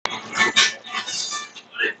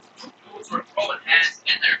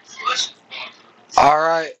All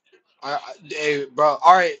right. Hey, bro.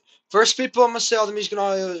 All right. First, people, I'm gonna say all the music and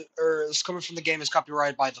audio is coming from the game is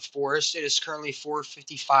copyrighted by TheForest. It is currently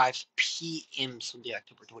 4:55 p.m. Sunday,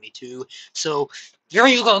 October 22. So here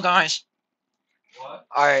you go, guys. What?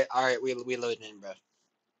 All right. We loading in, bro.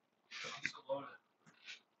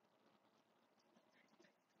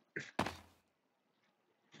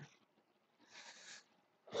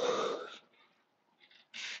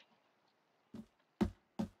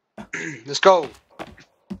 Let's go.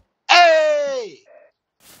 Hey!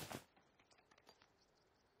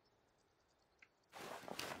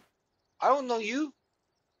 I don't know you.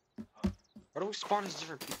 Why do we spawn as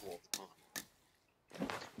different people?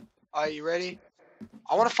 Are you ready?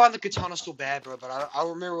 I want to find the katana so bad, bro, but I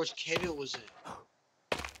don't remember which cave it was in.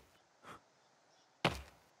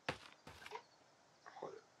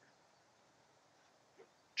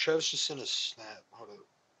 Travis just sent a snap. Hold up.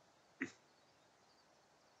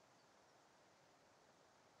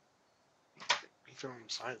 Film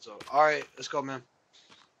signs up. All right, let's go, man.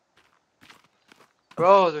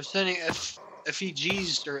 Bro, they're sending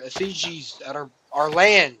FEGs or effigies at our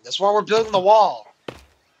land. That's why we're building the wall.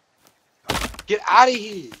 Get out of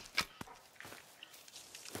here.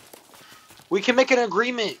 We can make an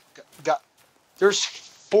agreement. There's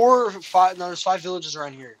 4 or 5. No, there's 5 villages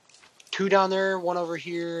around here. 2 down there, 1 over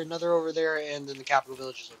here, another over there, and then the capital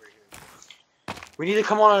village is over here. We need to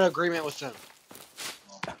come on an agreement with them.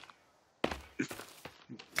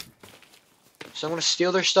 So I'm gonna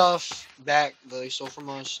steal their stuff back that they stole from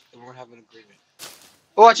us, and we're gonna have an agreement.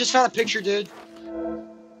 Oh, I just found a picture, dude.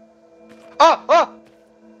 Oh, oh!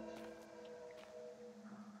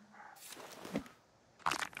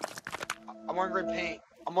 I'm wearing red paint.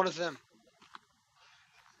 I'm one of them.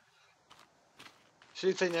 See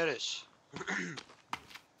if they notice.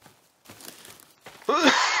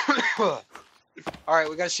 Alright,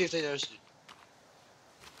 we gotta see if they noticed it.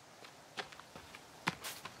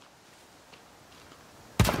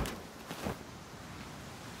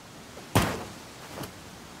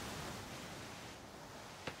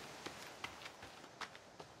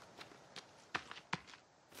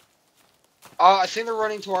 I think they're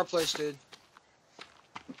running to our place, dude.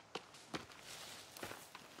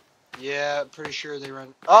 Yeah, pretty sure they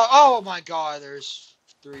run. Oh my god, there's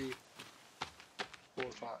 3, 4,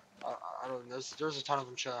 5. I don't know. There's a ton of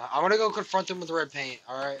them chilling. I want to go confront them with the red paint,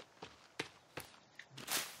 alright?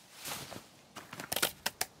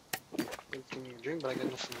 Give me a drink, but I got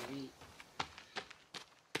nothing to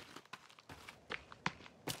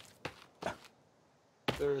eat.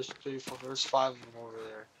 There's 3, 4, there's 5 of them over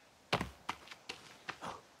there.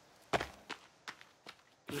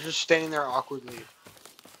 They're just standing there awkwardly.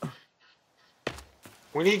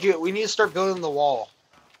 We need to start building the wall.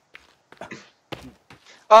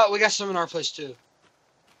 We got some in our place too.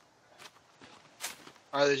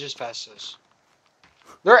 Alright, they just passed us.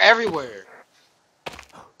 They're everywhere.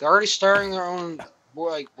 They're already starting their own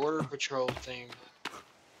border patrol thing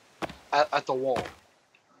at the wall.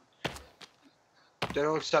 They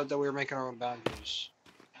don't accept that we're making our own boundaries.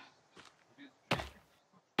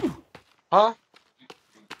 Huh?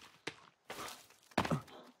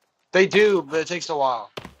 They do, but it takes a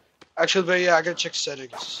while. Actually, but yeah, I gotta check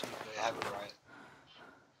settings to see if they have it right.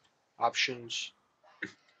 Options.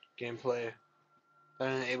 Gameplay.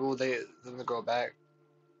 Then enable them to go back.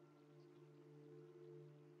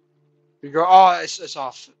 You go, oh, it's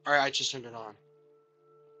off. Alright, I just turned it on.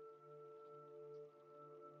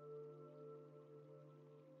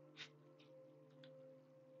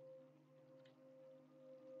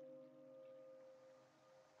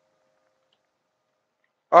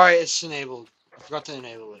 Alright, it's enabled. I forgot to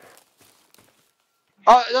enable it.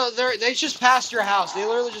 Oh, no, they just passed your house. They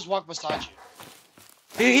literally just walked beside you.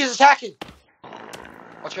 He's attacking!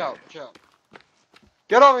 Watch out, watch out.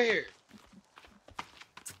 Get over here!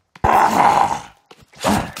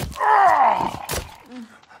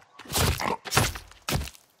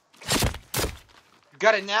 You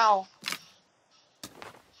got it now.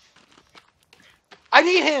 I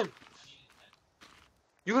need him!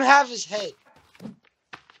 You can have his head.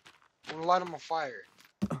 I'm gonna light him on fire.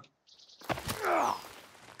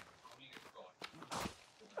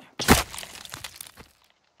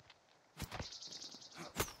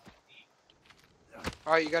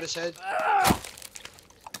 Alright, you got his head?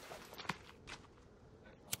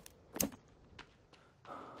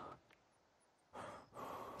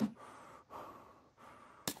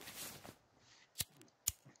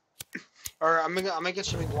 Alright, I'm gonna get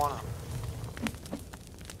some iguana.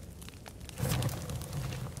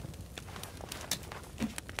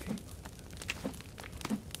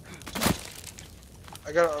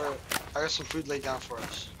 I got some food laid down for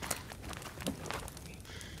us.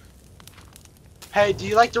 Hey, do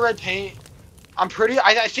you like the red paint? I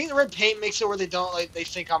think the red paint makes it where they don't like. They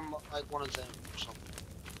think I'm like one of them or something.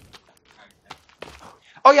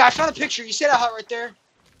 Oh yeah, I found a picture. You see that hut right there?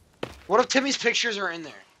 What if Timmy's pictures are in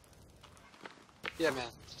there? Yeah, man.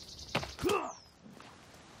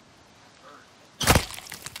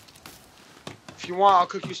 If you want, I'll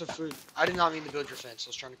cook you some food. I did not mean to build your fence. I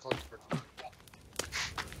was trying to collect the bird.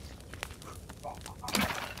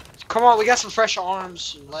 Come on, we got some fresh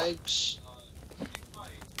arms and legs.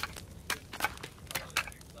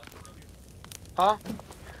 Huh?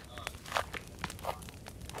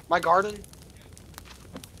 My garden?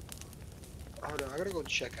 Hold on, I gotta go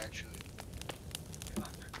check actually.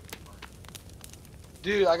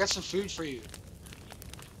 Dude, I got some food for you.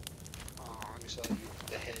 Oh, I guess I'll eat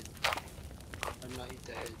the head. I'm not eat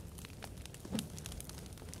the head.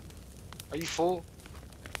 Are you full?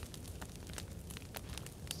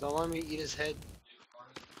 Don't let me eat his head.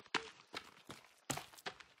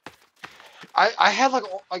 I had like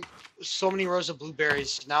so many rows of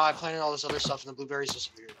blueberries. Now I planted all this other stuff and the blueberries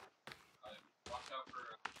disappeared.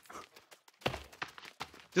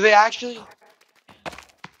 Do they actually?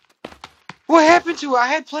 What happened to it? I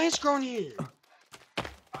had plants growing here.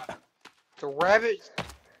 The rabbit.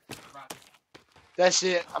 That's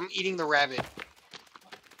it. I'm eating the rabbit.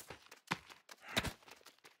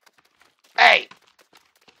 Hey!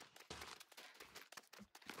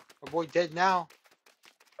 My boy dead now.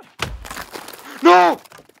 No!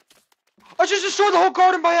 I just destroyed the whole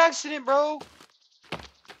garden by accident, bro.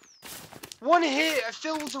 One hit. I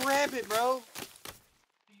filled with a rabbit, bro.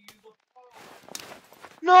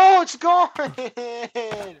 No, it's gone.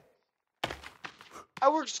 I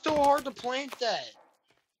worked so hard to plant that.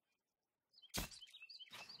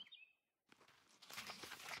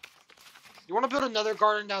 You want to build another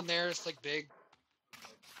garden down there? It's like big.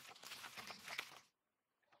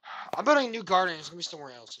 I'm building a new garden. It's gonna be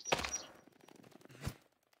somewhere else.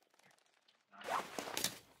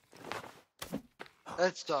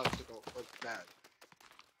 That stuff look bad.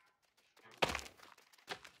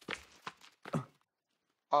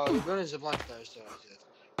 Oh, we're building a zipline there, so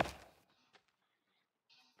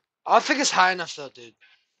I don't think it's high enough though, dude,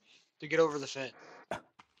 to get over the fence. I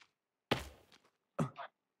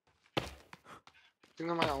think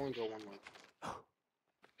I might only go one way.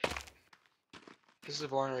 This is a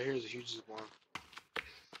barn right here. Is a huge barn.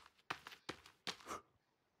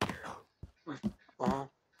 Uh huh.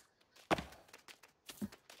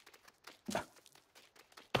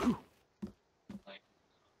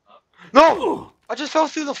 No! I just fell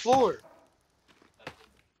through the floor.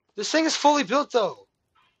 This thing is fully built though.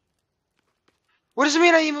 What does it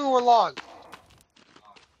mean I even more logged?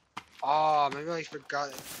 Oh, maybe I forgot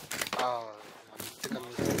it. Oh, I think I'm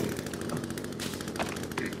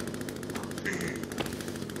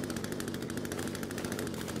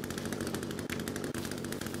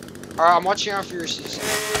Alright, I'm watching out for your season.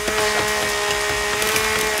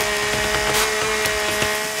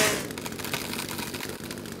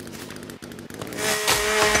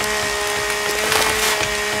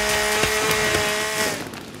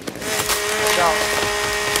 Watch out.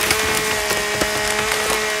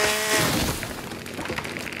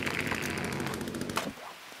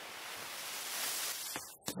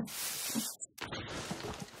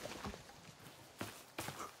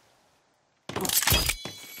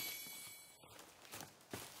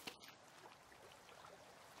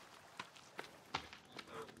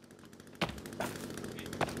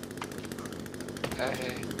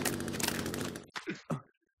 Hey.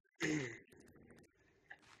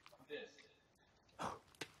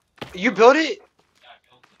 You built it?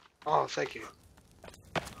 Oh, thank you.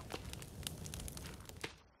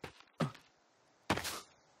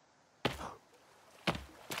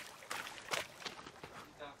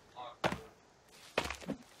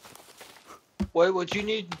 Wait, what you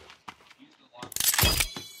need?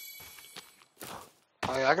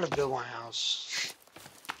 Oh yeah, I gotta build my house.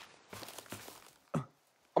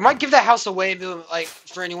 I might give that house away, like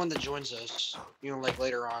for anyone that joins us. You know, like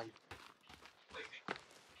later on.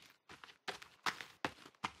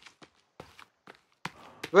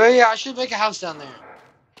 Well, yeah, I should make a house down there.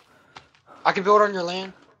 I can build on your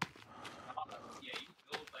land.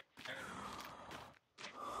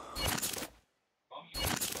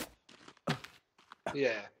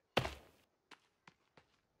 Yeah.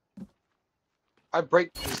 I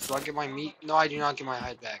break this. Do I get my meat? No, I do not get my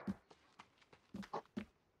hide back.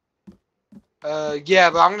 Yeah,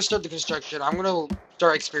 but I'm gonna start the construction. I'm gonna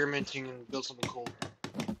start experimenting and build something cool.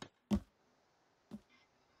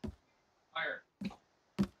 Fire.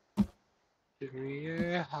 Give me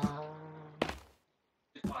a house.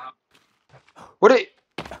 What it?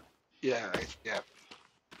 Yeah, yeah.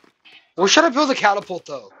 Where should I build a catapult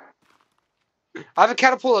though? I have a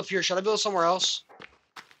catapult up here. Should I build it somewhere else?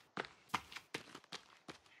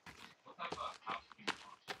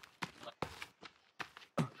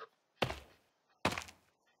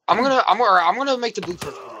 I'm gonna make the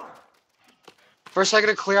blueprint. First, I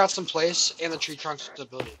gotta clear out some place and the tree trunks to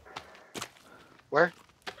build it. Where?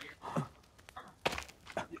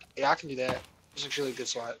 Yeah, I can do that. It's actually a good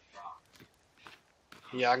spot.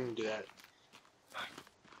 Yeah, I can do that.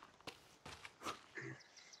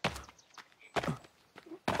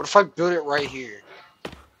 What if I build it right here?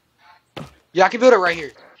 Yeah, I can build it right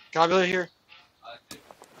here. Can I build it here?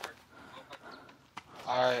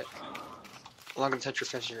 Alright. I'm not gonna touch your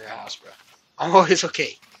fence in your house, bro. I'm always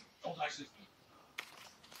okay.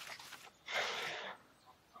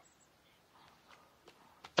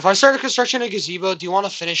 If I start a construction in a gazebo, do you want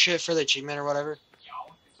to finish it for the achievement or whatever?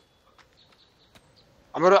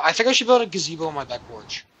 I think I should build a gazebo on my back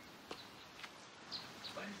porch.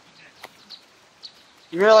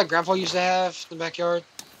 You remember like Grandpa used to have in the backyard?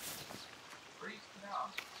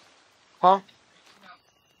 Huh?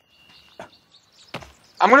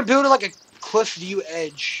 I'm gonna build it like a cliff view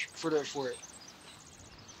edge for it.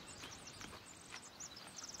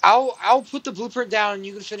 I'll put the blueprint down and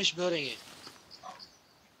you can finish building it.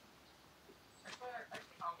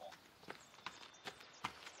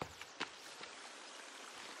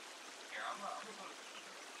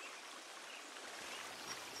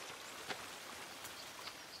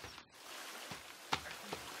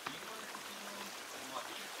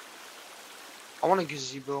 I want a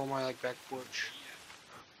gazebo on my like back porch.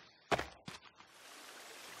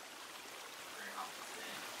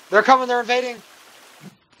 They're coming, they're invading.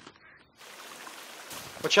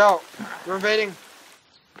 Watch out, they're invading.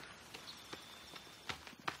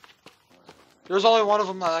 There's only one of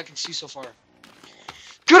them that I can see so far.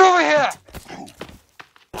 Get over here!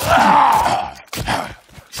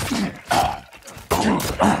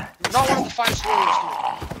 Not one of the 5 warriors,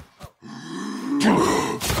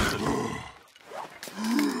 dude.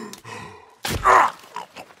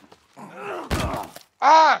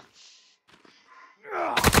 Ah!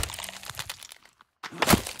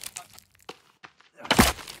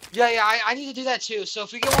 Yeah, I need to do that too. So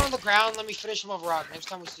if we get one on the ground, let me finish him off rock. Next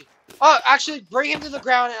time we see. Oh, actually, bring him to the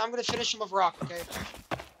ground and I'm gonna finish him off rock, okay?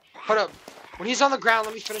 Hold up. When he's on the ground,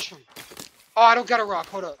 let me finish him. Oh, I don't got a rock.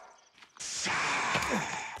 Hold up.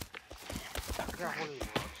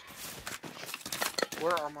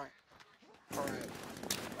 Where are my... Alright.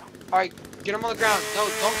 Alright, get him on the ground. No,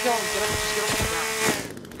 don't kill him. Just get him on the ground.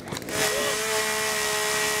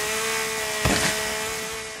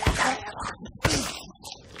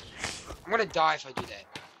 I'm gonna die if I do that.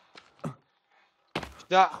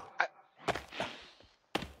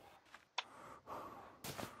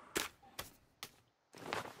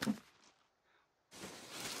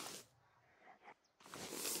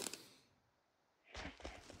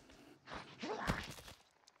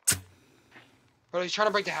 Bro, he's trying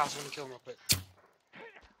to break the house. I'm gonna kill him real quick.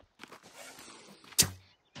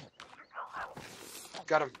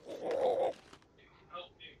 Got him.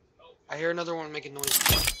 I hear another one making noise.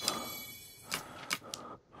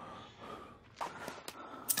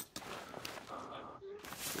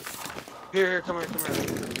 Here, come here.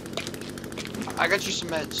 I got you some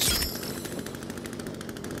meds.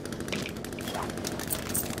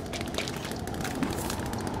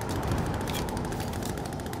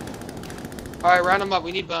 Alright, round them up.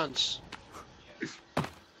 We need bones. I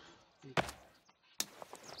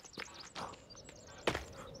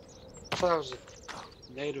thought that was a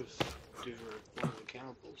native dude or one of the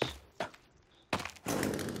cannibals.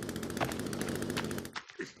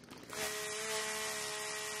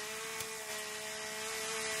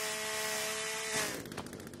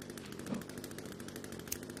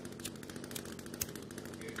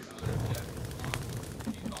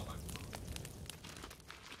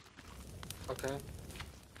 Okay.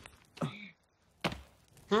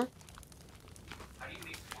 Hmm?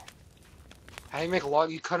 How do you make a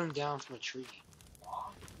log? You cut them down from a tree.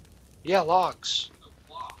 Yeah, logs.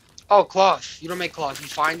 Oh, cloth. You don't make cloth. You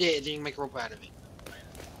find it and then you make a rope out of it.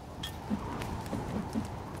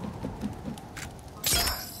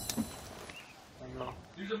 I don't know.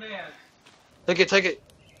 Here's a man. Take it.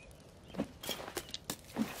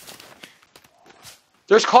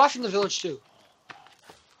 There's cloth in the village too.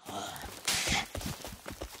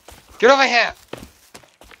 Get over here!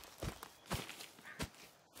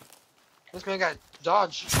 This man got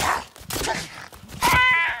dodged.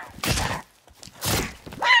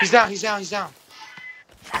 He's down. You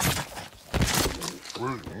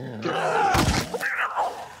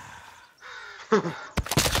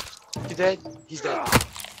dead? He's dead.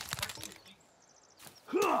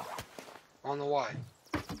 don't know why.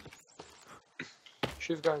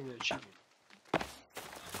 Should have gotten the achievement.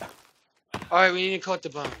 Alright, we need to collect the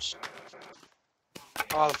bones.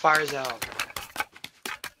 Oh, the fire's out.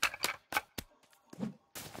 I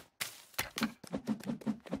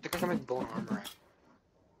think I can make bone armor.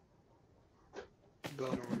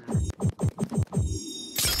 Bone armor.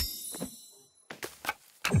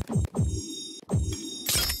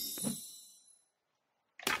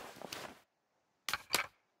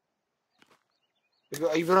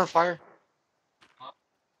 Are you building a fire? Huh?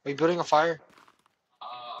 Are you building a fire?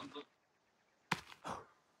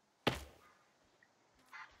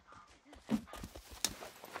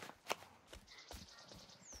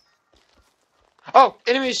 Oh,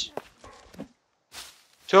 enemies!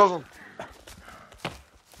 2 of them.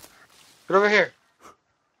 Get over here.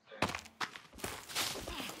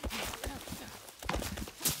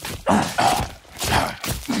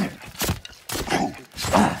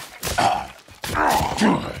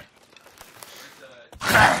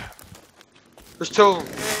 There's 2 of them.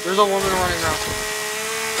 There's a woman running around.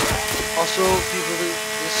 Also, people,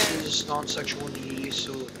 this is non-sexual nudity,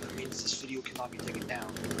 so that means this video cannot be taken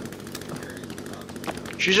down.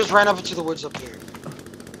 She just ran up into the woods up there.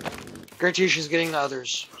 Guarantee she's getting the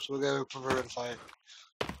others, so we'll go prevent a fight.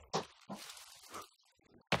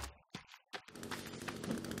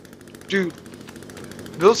 Dude,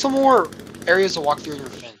 build some more areas to walk through in your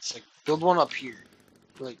fence. Like, build one up here.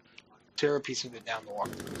 Like, tear a piece of it down to walk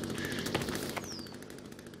through.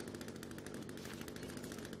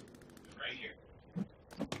 Right here.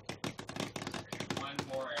 One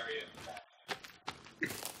more area.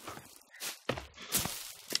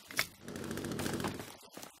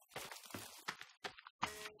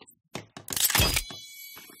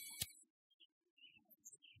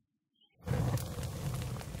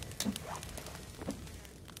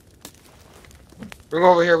 Bring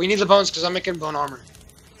over here. We need the bones because I'm making bone armor.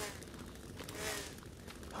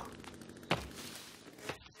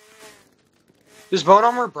 Is bone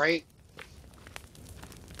armor bright?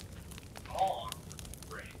 All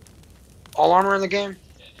right. All armor in the game?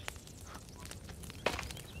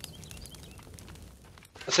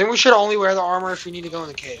 I think we should only wear the armor if we need to go in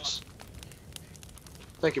the caves.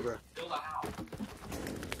 Thank you, bro. Build a house.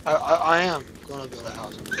 I am going to build a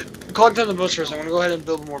house. Collect them the butchers. I'm going to go ahead and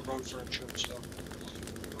build more bone furniture and stuff.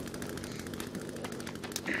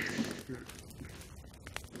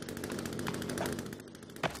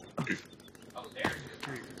 Oh, there.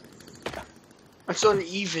 It's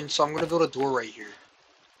uneven, so I'm going to build a door right here.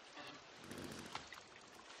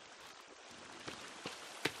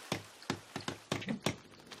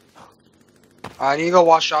 I need to go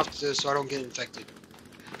wash off this so I don't get infected.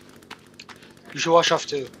 You should wash off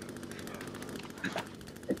too.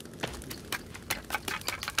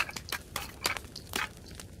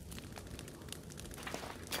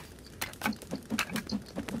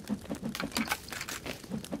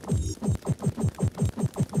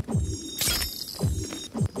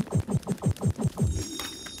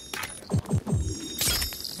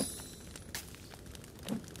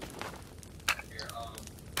 Here,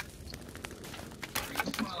 we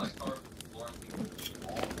just want to like start exploring the wall.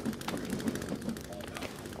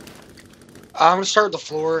 I'm going to start with the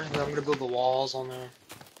floor, and then I'm going to build the walls on there.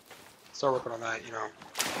 Start working on that, you know.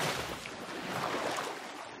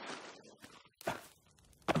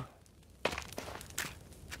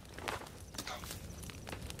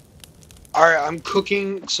 Alright, I'm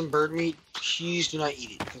cooking some bird meat. Please do not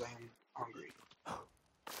eat it, because I am hungry.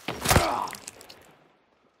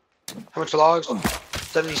 How much logs?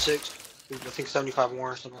 76. I think 75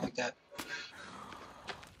 more or something like that.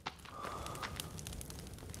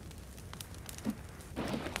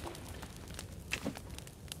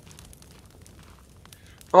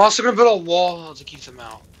 I'm also going to build a wall to keep them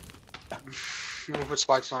out. I'm going to put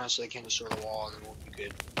spikes on it so they can't destroy the wall, and then we'll be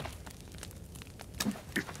good.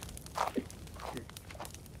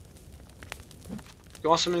 You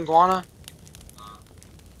want some iguana?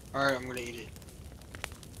 Alright, I'm going to eat it.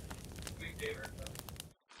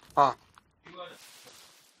 Huh.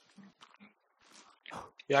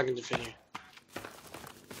 Yeah, I can defend you.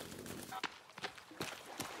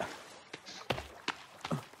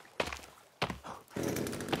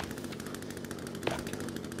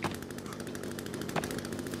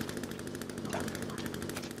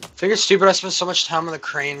 I think it's stupid I spent so much time on the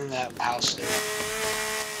crane in that house there.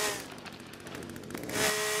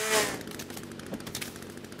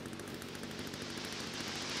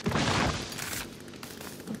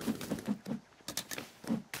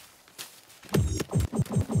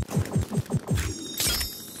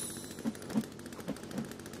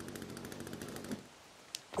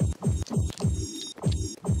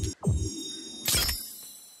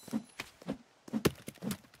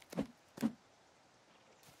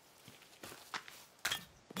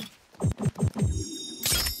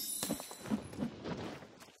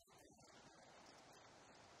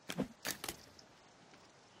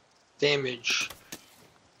 Damage.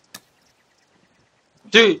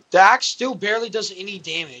 Dude, the axe still barely does any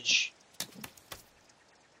damage.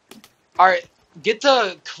 Alright, get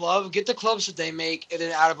the clubs that they make, and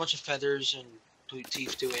then add a bunch of feathers and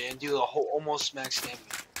teeth to it, and do a whole almost max damage.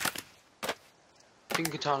 King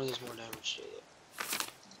Katana does more damage to it.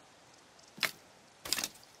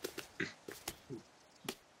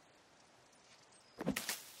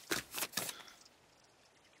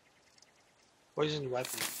 Poison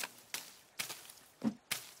weapon.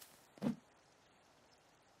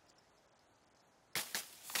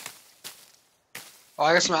 Oh,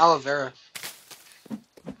 I got some aloe vera.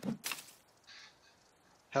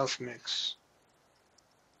 Health mix.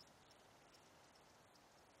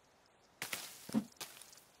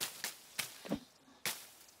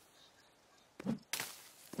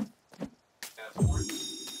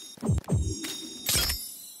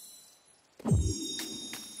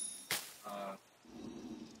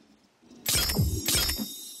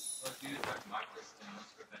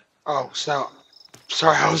 Oh, so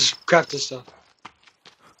sorry, I was crafting stuff.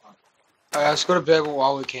 Alright, let's go to bed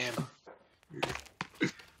while we can.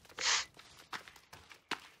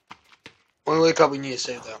 When we wake up, we need to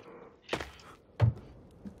save though.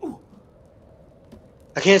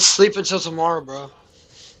 I can't sleep until tomorrow, bro.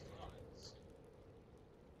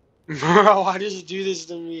 Bro, why does it do this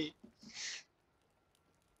to me?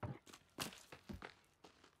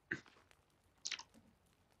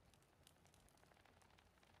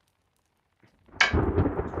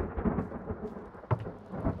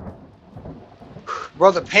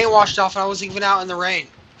 Bro, the paint washed off and I wasn't even out in the rain.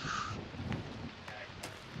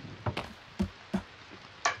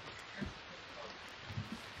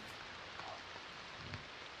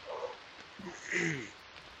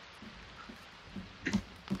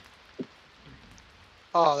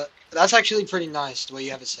 Oh, that's actually pretty nice, the way you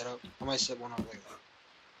have it set up. I might set one up like that.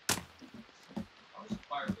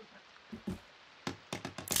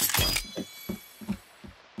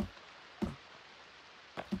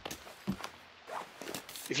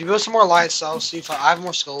 If you build some more lights, I'll see if I have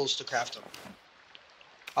more skulls to craft them.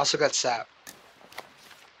 I also got sap.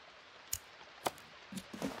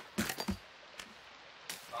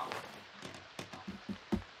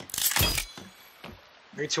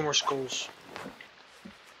 Maybe 2 more skulls.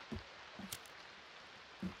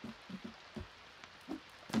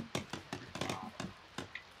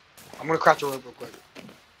 I'm gonna craft a rope real quick.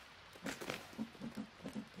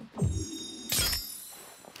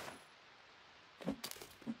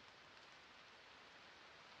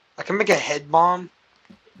 I can make a head bomb.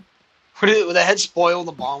 Would the head spoil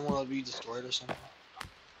the bomb? Will it be destroyed or something?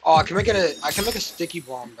 Oh, I can make a sticky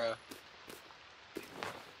bomb, bro.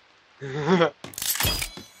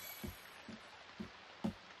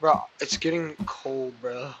 Bro, it's getting cold,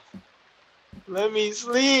 bro. Let me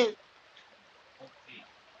sleep.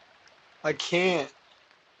 I can't.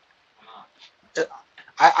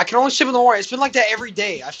 I can only sleep in the morning. It's been like that every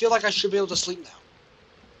day. I feel like I should be able to sleep now.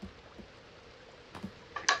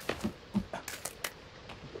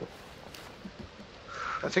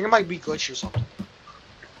 I think it might be glitchy or something.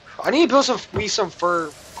 I need to build some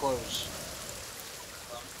fur clothes.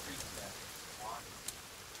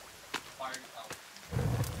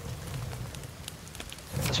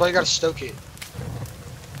 That's why you gotta stoke it.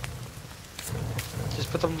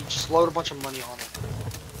 Just load a bunch of money on it.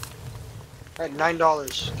 Alright,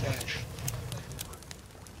 $9 cash.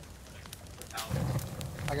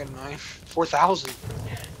 I got 4,000.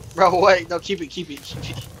 Bro, wait, no, keep it.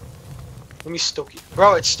 Let me stoke it.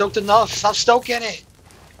 Bro, it's stoked enough. Stop stoking it.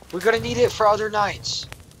 We're gonna need it for other nights.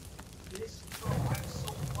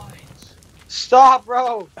 Stop,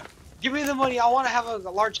 bro. Give me the money. I want to have a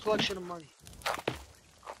large collection of money.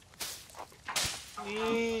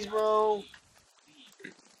 Please, bro.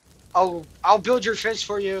 I'll build your fence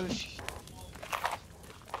for you.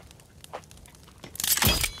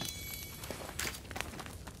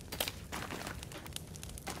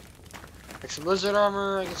 Like some lizard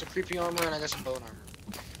armor, I got some creepy armor, and I got some bone armor.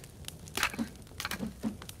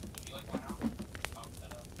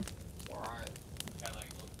 Alright.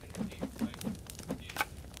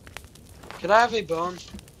 Can I have a bone?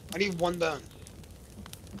 I need 1 bone.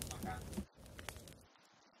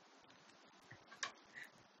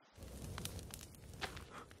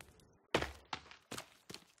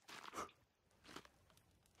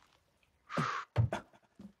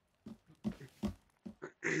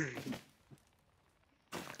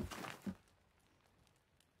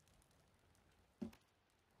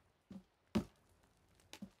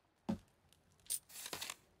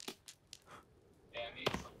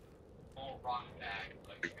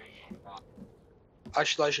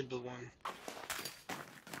 Actually, I should build one.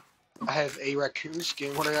 I have a raccoon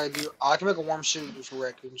skin. What did I do? I can make a warm suit with a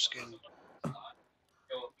raccoon skin.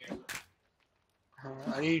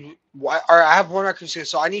 I need. Alright, I have one raccoon skin,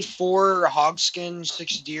 so I need 4 hog skins,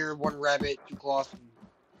 6 deer, 1 rabbit, 2 cloth, and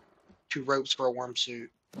 2 ropes for a warm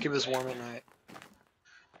suit. Keep us warm at night.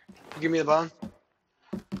 You give me the bone?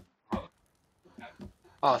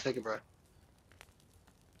 Oh, thank you, bro.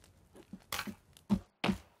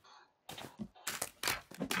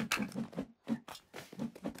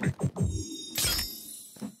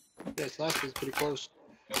 Yeah, it's nice. It's pretty close.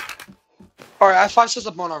 Alright, I have 5 sets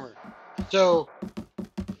of bone armor. So.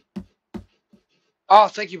 Oh,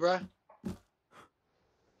 thank you, bro.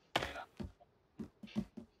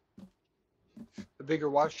 A bigger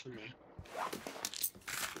watch than me.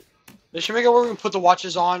 They should make it where we can put the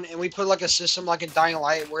watches on, and we put like a system like in Dying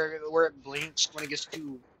Light where it blinks when it gets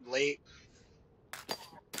too late.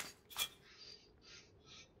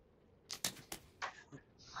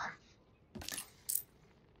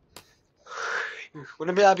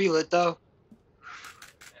 Wouldn't that be lit though?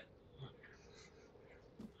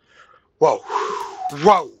 Whoa.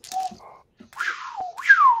 Whoa.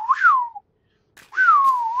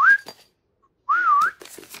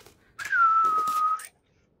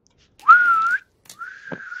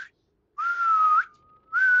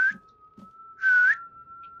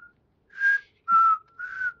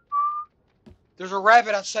 There's a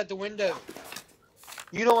rabbit outside the window.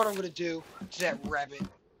 You know what I'm gonna do to that rabbit.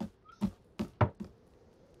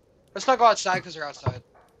 Let's not go outside because they're outside.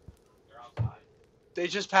 They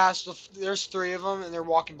just passed. There's 3 of them and they're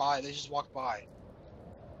walking by. They just walked by.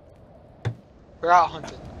 They're out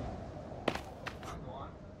hunting.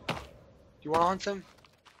 You want to hunt them?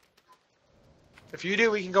 If you do,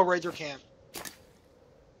 we can go raid their camp.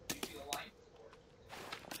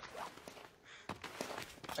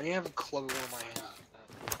 I need to have a club in one of my hands.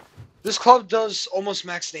 This club does almost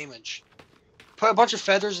max damage. Put a bunch of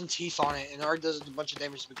feathers and teeth on it, and it already does a bunch of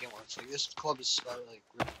damage to begin with. Like this club is like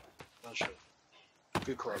really special.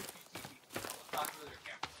 Good club.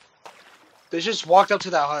 They just walked up to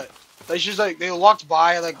that hut. They just like they walked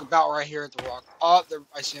by like about right here at the rock. Oh,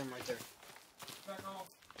 I see them right there. I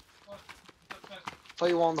thought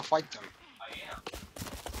you wanted to fight them.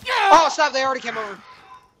 Oh, stop! They already came over.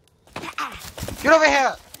 Get over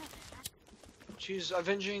here! She's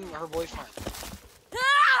avenging her boyfriend.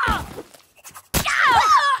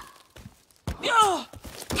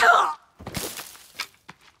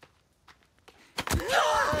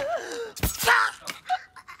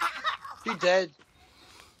 He dead.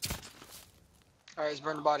 Alright, let's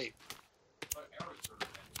burn the body.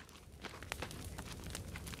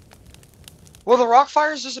 Will the rock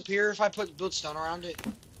fires disappear if I build stone around it?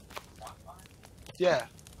 Yeah.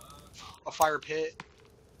 A fire pit.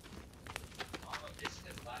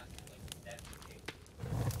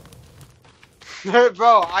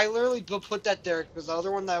 Bro, I literally put that there because the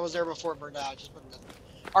other one that was there before burned out. I just put it there.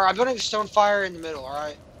 Alright, I'm building a stone fire in the middle,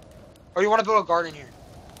 alright? Or you want to build a garden here?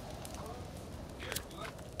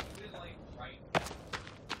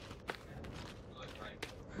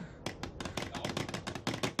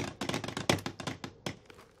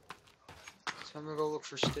 So I'm gonna go look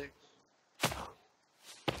for sticks.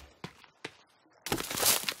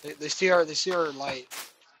 They see our light.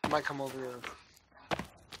 They might come over here.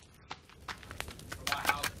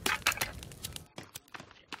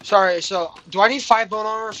 Sorry, so do I need 5 bone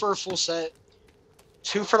armor for a full set?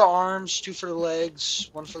 2 for the arms, 2 for the legs,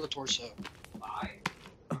 1 for the torso. I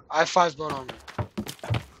have 5 bone armor.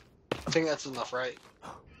 I think that's enough, right?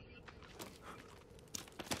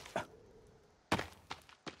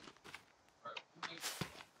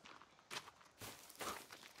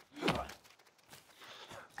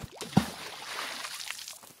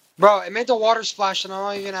 Bro, it made the water splash and I'm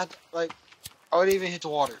not even at, like, I wouldn't even hit the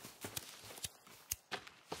water.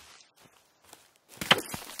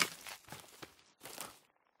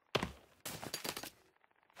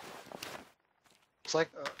 It's like,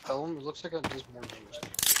 it looks like it does more damage.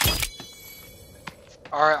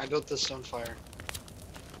 Alright, I built this stone fire.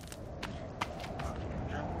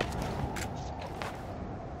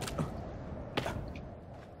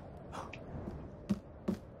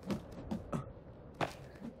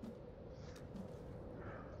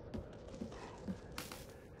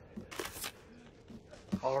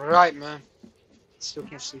 Alright, man. Still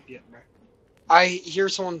can't sleep yet, bro. I hear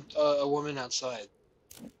someone, a woman outside.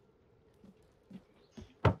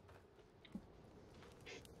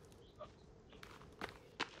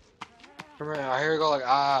 Come here, I hear her go like,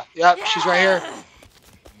 ah. Yep, she's right here.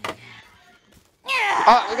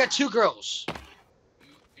 Ah, we got 2 girls.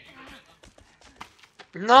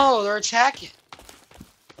 No, they're attacking.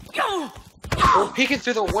 They're peeking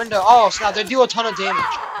through the window. Oh, snap. They deal a ton of damage.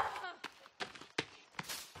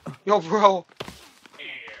 Yo, bro. Here.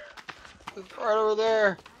 It's right over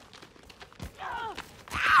there.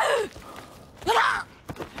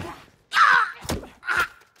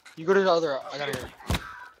 You go to the other. I got her.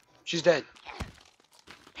 She's dead.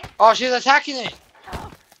 Oh, she's attacking it.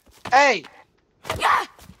 Hey.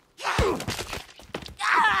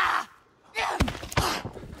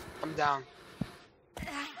 I'm down.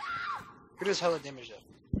 Who does hella damage though?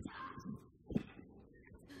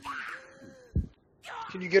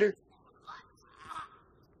 Can you get her?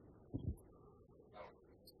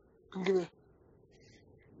 Come get me.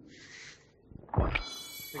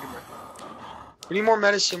 Take a breath. We need more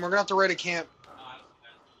medicine. We're gonna have to raid a camp.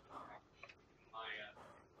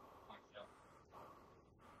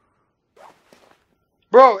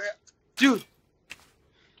 Bro, dude.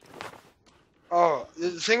 Oh, the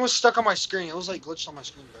thing was stuck on my screen. It was like glitched on my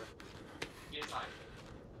screen, bro. Get inside.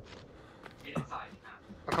 Get inside.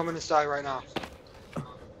 I'm coming inside right now.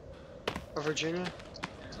 Virginia?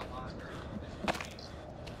 There's a lot of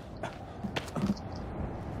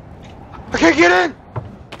I can't get in!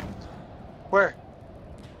 Where?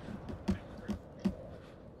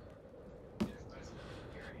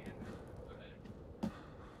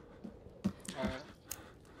 Alright.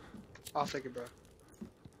 I'll take it, bro.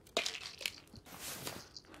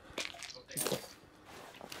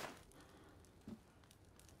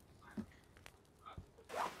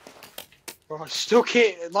 Bro, I still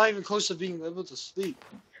can't, not even close to being able to sleep.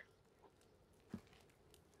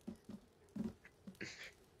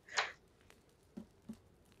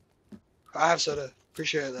 I have soda.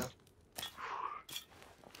 Appreciate it, though.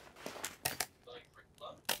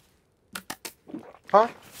 Huh?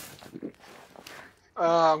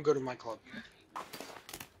 I'm good with my club.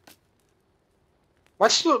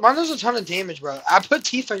 Mine does a ton of damage, bro. I put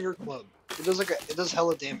teeth on your club. It does it does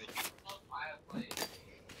hella damage.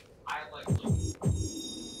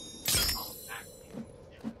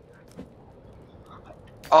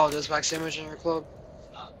 Oh, does max damage in your club?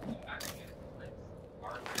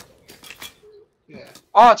 Yeah.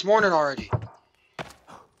 Oh, it's morning already.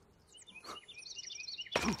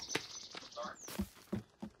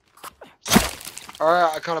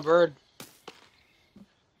 Alright, I caught a bird.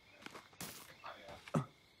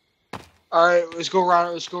 Alright, let's go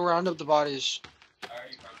round up the bodies.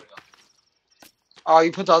 Oh,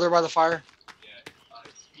 you put the other by the fire?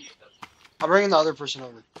 I'm bringing the other person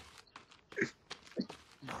over.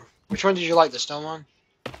 Which one did you like? The stone one?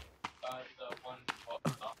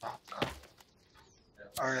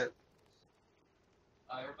 Alright.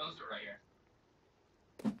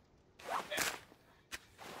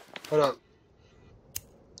 Hold up.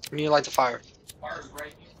 You need to light the fire.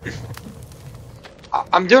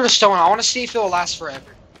 I'm doing a stone. I want to see if it'll last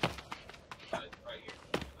forever. Can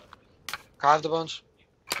I have the bones?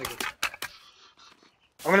 Thank you.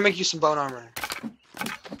 I'm gonna make you some bone armor.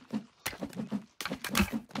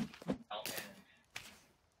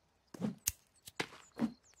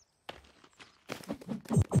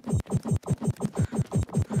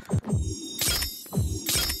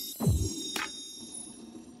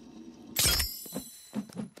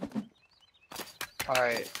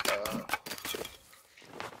 Alright,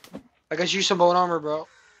 I got you some bone armor, bro.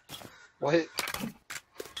 What?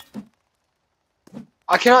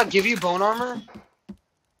 I cannot give you bone armor?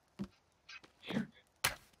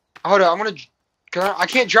 Hold on, I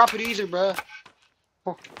can't drop it either, bro.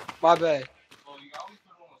 Oh, my bad.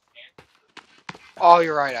 Oh,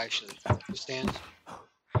 you're right, actually. The stands.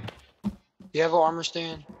 You have an armor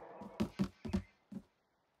stand?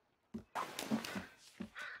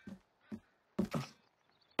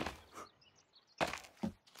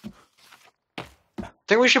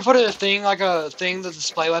 I think we should put a thing, like a thing, the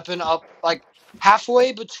display weapon up, like,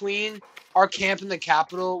 halfway between our camp and the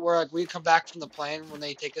capital, where, like, we come back from the plane when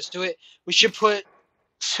they take us to it. We should put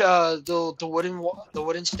the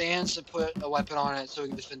wooden stands to put a weapon on it so we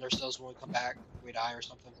can defend ourselves when we come back, if we die or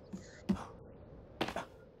something.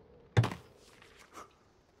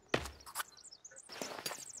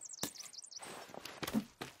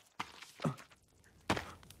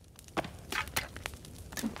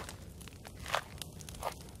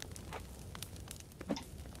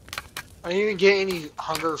 I didn't even get any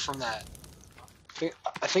hunger from that.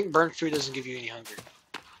 I think burnt food doesn't give you any hunger.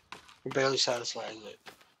 It barely satisfies it.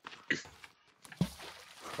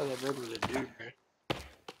 Oh, that bird was a dude, right?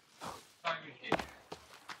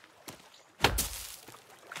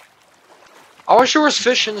 I wish there was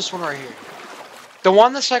fish in this one right here. The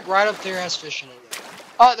one that's like right up there has fish in it.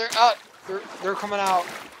 Oh, they're coming out.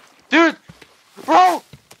 Dude! Bro!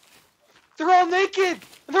 They're all naked!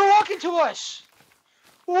 They're walking to us!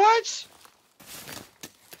 What?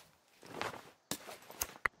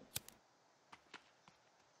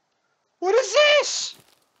 What is this?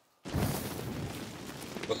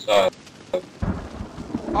 What's up?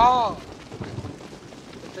 Oh.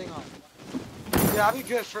 The thing on. Yeah, I'll be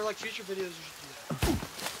good for like future videos. We should do that.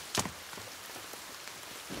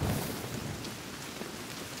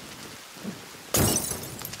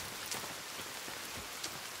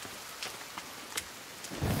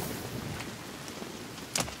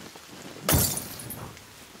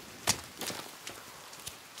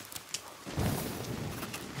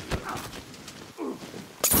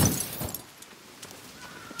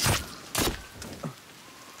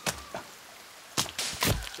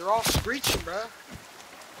 They're all screeching, bro.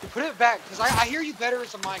 You put it back, because I hear you better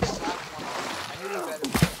as a mic. I hear you better.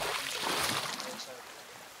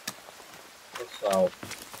 What's up?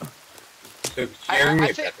 So, can you hear me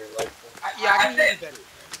better like that? Yeah, I can hear you better.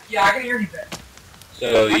 Yeah, I can hear you better.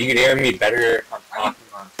 So, you can hear me better if I'm talking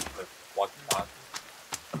on the walkie-talkie?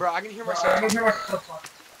 Bro, I can hear Bro, myself. I can hear myself talking.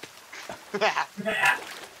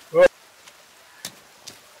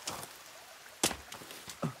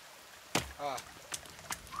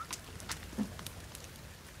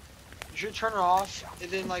 You should turn it off,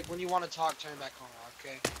 and then like when you want to talk, turn it back on.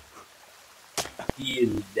 Okay. He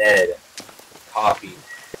is dead. Copy.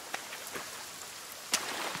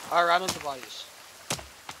 All right, round up the bodies.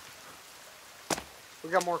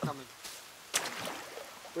 We got more coming.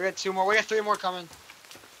 We got 2 more. We got 3 more coming.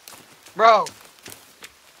 Bro.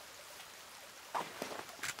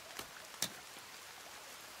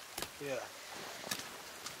 Yeah.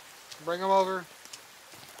 Bring them over.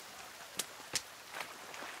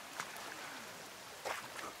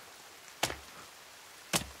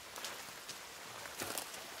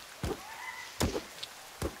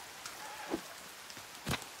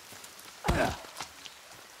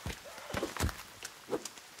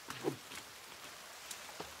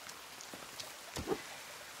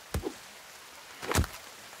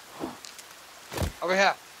 Over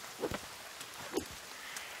here.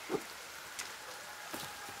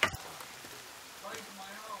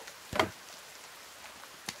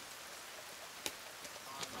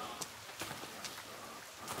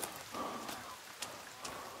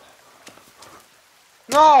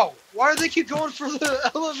 No! Why do they keep going for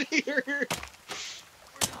the elevator?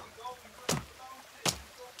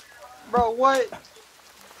 Bro, what?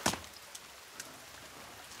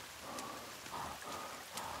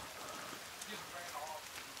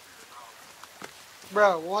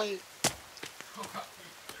 Bro, what?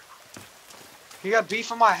 You got beef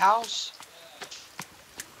in my house?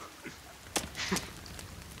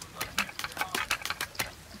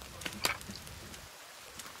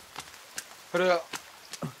 Put it up.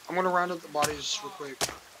 I'm gonna round up the bodies real quick.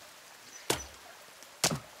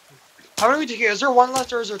 How many we do here? Is there 1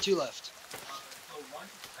 left or is there 2 left?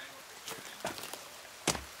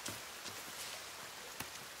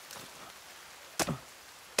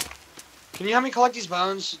 Can you help me collect these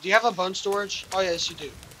bones? Do you have a bone storage? Oh yes, you do.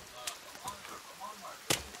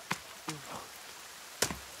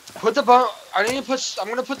 Put the bone. I need to put. I'm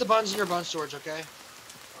gonna put the bones in your bone storage, okay?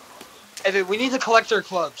 And then we need to collect their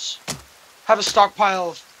clubs. Have a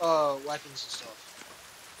stockpile of weapons and stuff.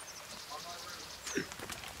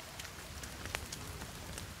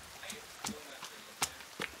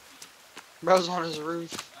 Bro's on his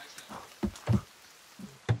roof.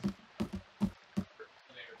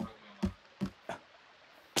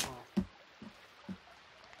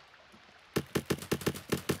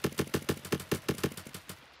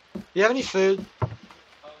 You have any food?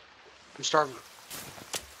 I'm starving.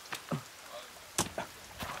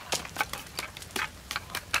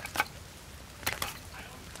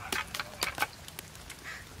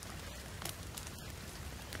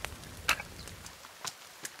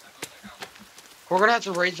 We're gonna have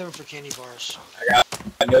to raid them for candy bars. I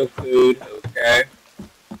got no food, okay?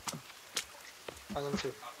 I them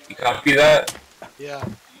too. You copy that? Yeah.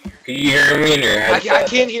 Can you hear me in your headset? I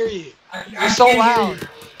can't hear you. You're so loud.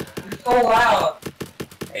 You're so loud.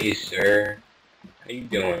 Hey, sir. How you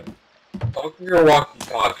doing? Talk to your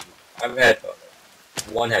walkie-talkie. I have headphones.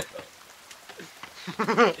 1 headphone.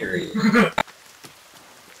 Serious.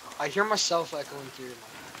 I hear myself echoing through your mic.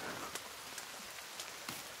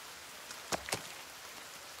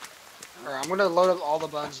 Alright, I'm gonna load up all the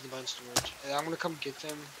buns in the bun storage. And I'm gonna come get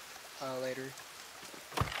them later.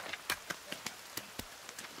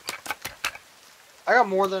 I got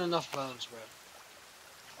more than enough bones, bro.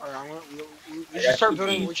 Alright, I'm gonna. We should start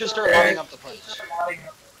building. We should start lining up the place.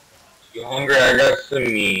 You hungry? I got some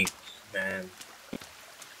meat, man.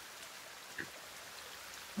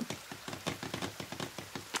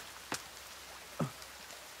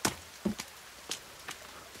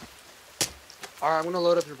 Alright, I'm gonna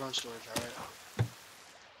load up your bone storage, alright?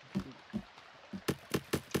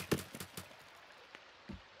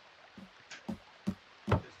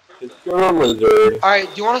 Just go on lizard. Alright,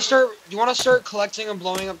 do you wanna start collecting and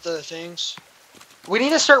blowing up the things? We need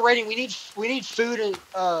to start raiding. We need food and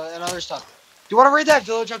other stuff. Do you wanna raid that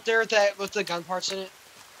village up there with the gun parts in it?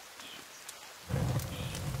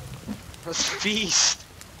 Let's feast.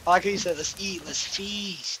 I like how you said let's eat, let's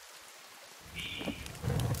feast.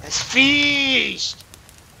 Let's feast!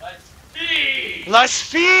 Let's feed! Let's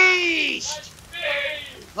feast!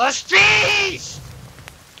 Let's feast!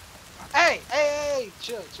 Hey!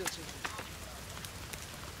 Chill.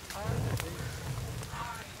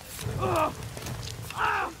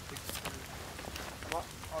 What?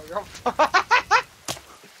 Oh, you're on fire.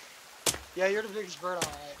 Yeah, you're the biggest bird,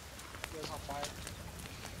 alright. You guys on fire.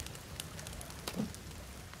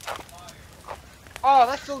 Oh,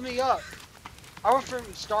 that filled me up. I went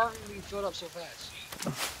from starving to being filled up so fast.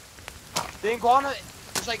 The iguana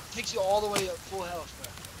is like takes you all the way up full health,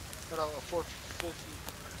 bro. But full feet.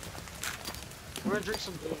 We're gonna drink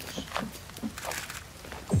some booze.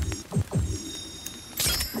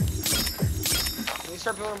 We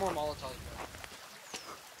start building more Molotovs,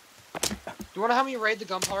 bro. Do you wanna help me raid the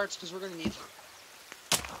gun parts? Cause we're gonna need them.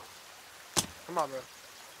 Come on, bro.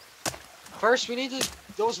 First, we need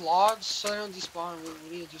those logs so they don't despawn.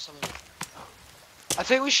 We need to do something. I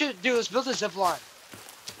think we should let's build a zip line.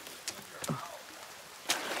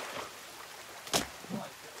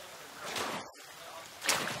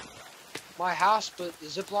 My house, but the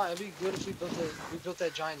zip line, it'd be good if we built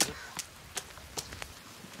that giant zip line.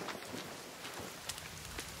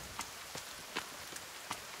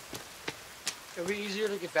 It'll be easier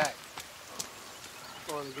to get back.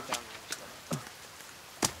 Or to get down there.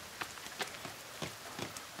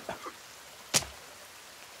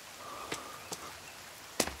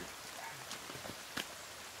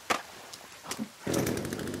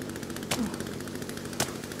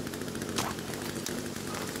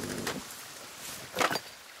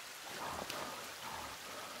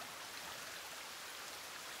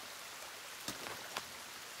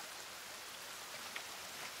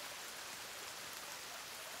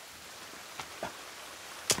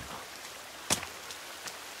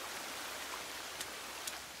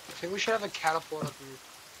 I think we should have a catapult up here.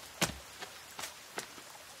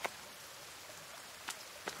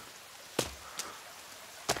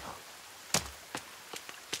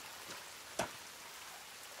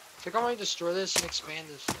 I think I might destroy this and expand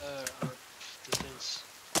this our defense.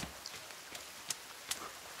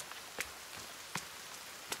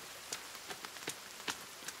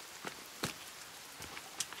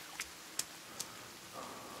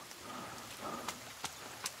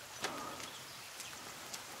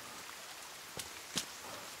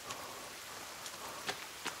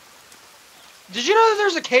 Did you know that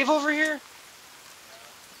there's a cave over here?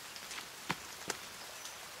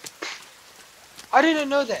 I didn't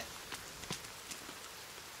know that.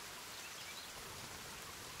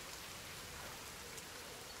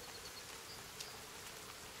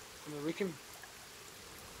 I mean, we can...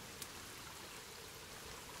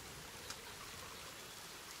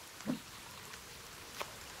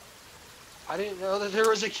 I didn't know that there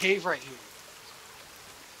was a cave right here.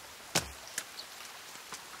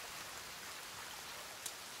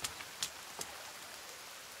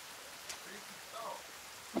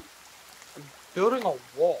 Building a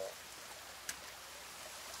wall.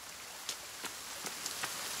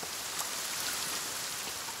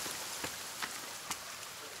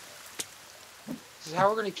 This is how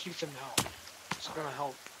we're gonna keep them out. It's gonna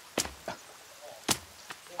help.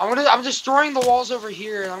 I'm destroying the walls over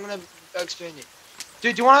here and I'm gonna expand it.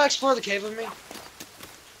 Dude, do you wanna explore the cave with me?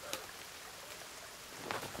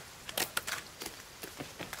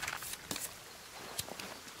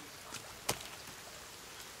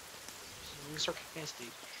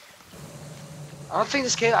 Deep. I don't think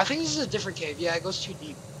this cave. I think this is a different cave. Yeah, it goes too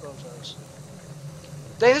deep. Folks.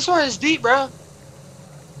 Dang, this one is deep, bro.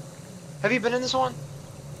 Have you been in this one?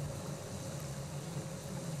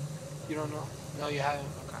 You don't know? No, you haven't.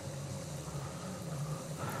 Okay.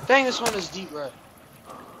 Dang, this one is deep, bro.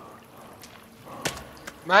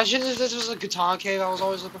 Imagine if this was a katana cave I was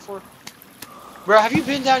always looking for. Bro, have you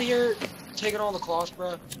been down here taking all the cloths,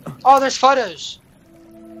 bro? Oh, there's photos.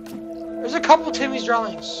 There's a couple Timmy's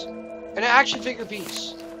drawings. And an action figure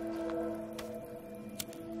piece.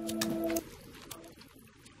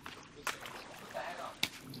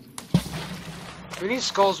 We need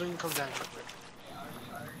skulls when you come down here.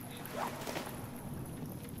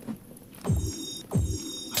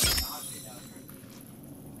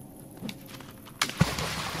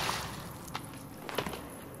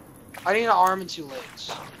 I need an arm and 2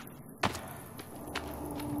 legs.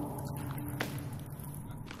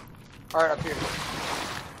 Alright, up here.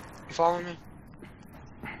 You following me?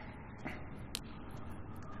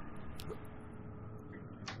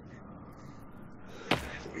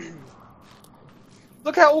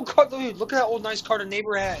 Look at that old car, dude. Look at that old nice car the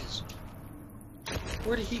neighbor has.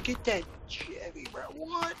 Where did he get that Chevy, bro?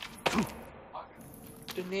 What?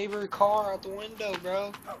 The neighbor car out the window,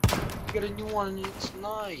 bro. You got a new one and it's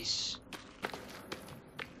nice.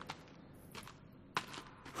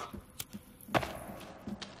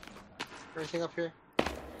 Anything up here?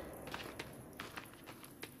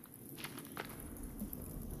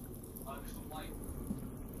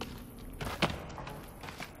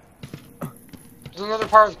 There's another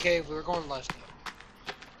part of the cave. We were going left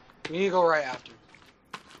though. We need to go right after.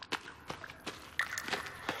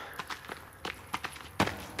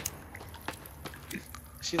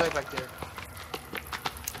 See that back there?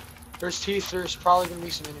 There's teeth. There's probably gonna be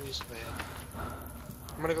some enemies up ahead.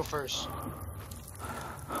 I'm gonna go first.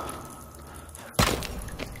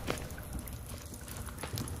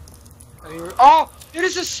 Oh! It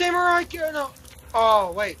is a samurai cave! No!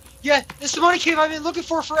 Oh, wait. Yeah, it's the money cave I've been looking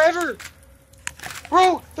for forever!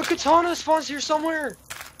 Bro, the katana spawns here somewhere!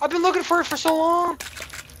 I've been looking for it for so long!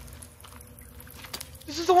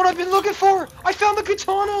 This is the one I've been looking for! I found the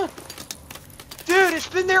katana! Dude, it's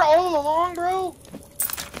been there all along, bro!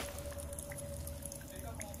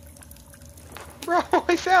 Bro,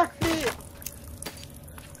 I found it!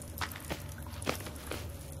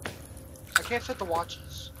 I can't fit the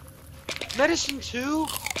watches. Medicine 2?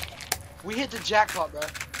 We hit the jackpot, bro.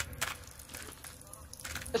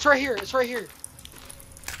 It's right here, it's right here.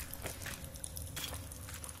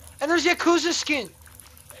 And there's Yakuza skin.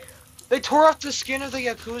 They tore off the skin of the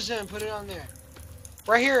Yakuza and put it on there.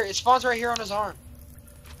 Right here, it spawns right here on his arm.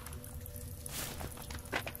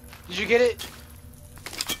 Did you get it?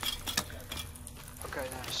 Okay,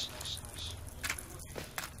 nice, nice, nice.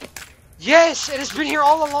 Yes, and it's been here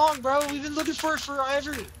all along, bro. We've been looking for it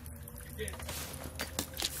forever.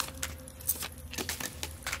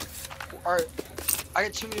 Alright, I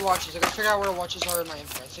got too many watches. I gotta figure out where the watches are in my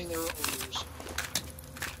info. I think they were over here.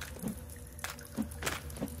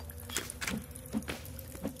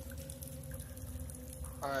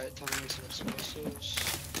 Alright, time to make some explosives.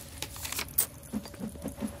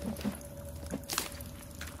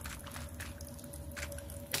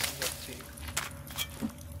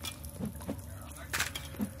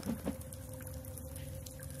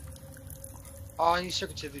 Oh, I need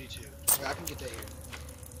circuitivity too. Okay, I can get that here.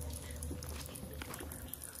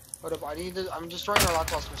 Hold up, I'm just trying to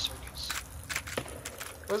lock off my circuits.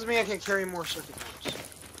 Doesn't mean I can carry more circuit boards.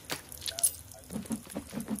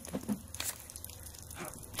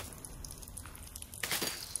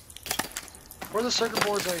 Where are the circuit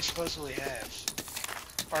boards I supposedly have?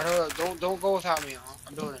 Alright, hold up, don't go without me,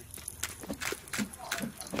 I'm building.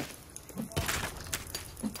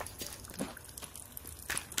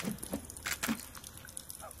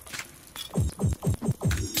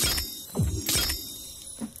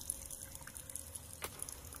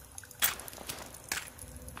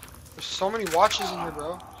 So many watches in here,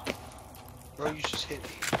 bro. Bro, you just hit me.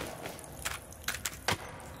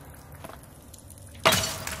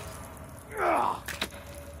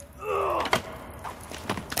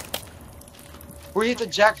 We hit the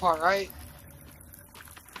jackpot, right?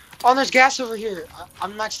 Oh, and there's gas over here.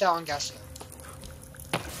 I'm maxed out on gas now.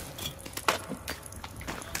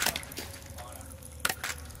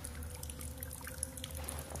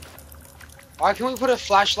 Why can't we put a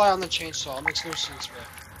flashlight on the chainsaw? It makes no sense, bro.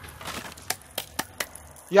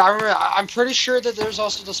 Yeah, I remember. I'm pretty sure that there's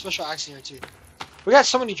also the special axe in here too. We got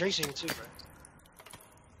so many drinks in here too, bro.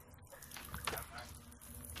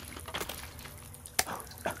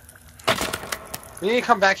 We need to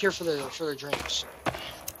come back here for the drinks.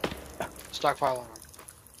 Stockpile on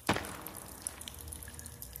them.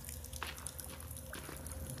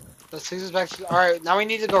 That takes us back to. All right, now we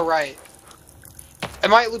need to go right. It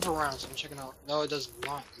might loop around, so I'm checking out. No, it does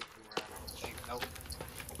not loop around. I don't think. Nope.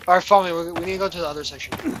 Alright, follow me. We need to go to the other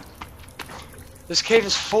section. This cave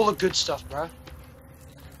is full of good stuff, bro.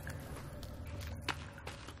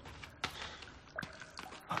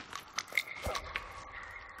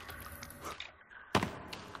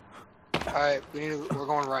 Alright, we're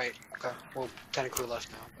going right. Okay, well, technically left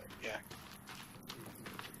now, but yeah.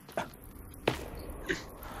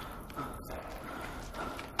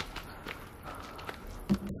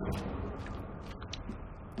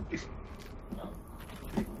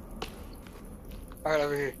 Alright,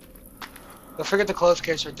 over here. Don't forget the clothes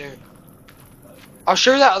case right there. I'll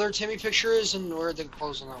show you that other Timmy picture is and where the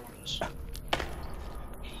clothes on that one is.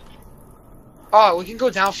 Oh, we can go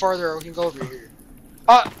down farther or we can go over here.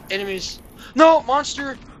 Ah, enemies. No,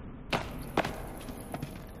 monster!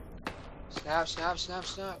 Snap, snap, snap,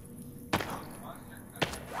 snap.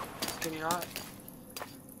 Can you not?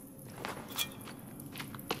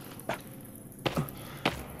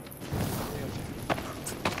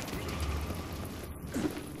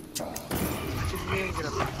 I think we can get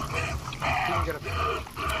up here. We can get up here.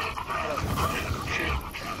 Get up. Shoot.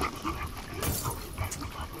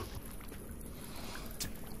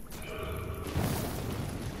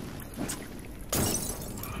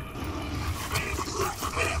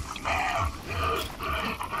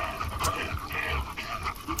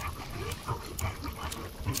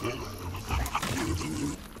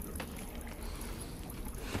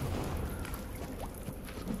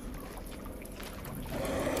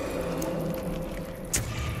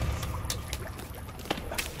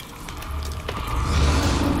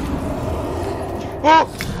 Oh!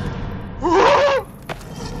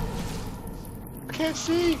 I can't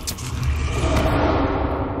see.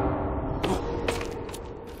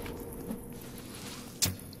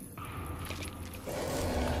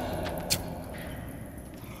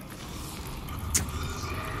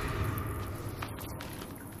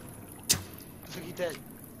 I think he's dead.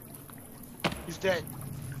 He's dead.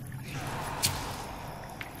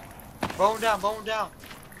 Bone down, bone down.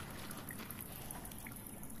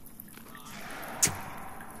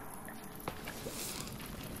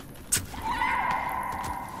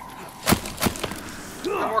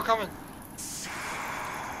 No more coming.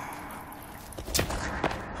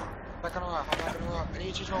 Back on the rock, back on the rock. I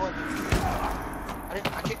need to change my weapon.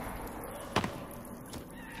 I can't.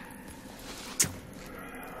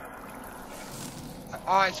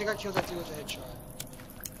 Oh, I think I killed that dude with a headshot.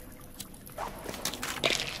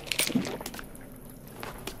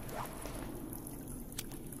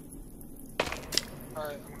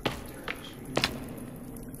 Alright, I'm gonna go with the arrows.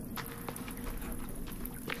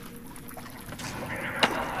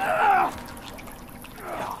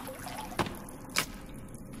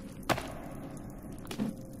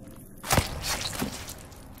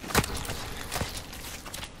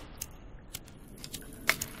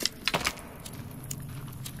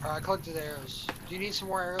 Alright, I collected the arrows. Do you need some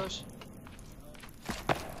more arrows?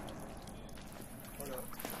 Hold up.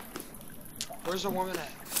 Where's the woman at?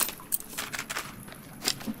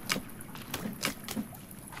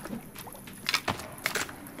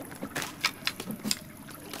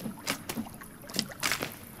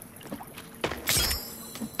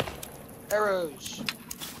 Arrows. You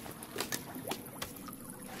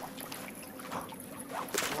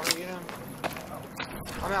wanna get him?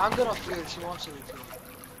 I mean, I'm good on food if she wants to eat food.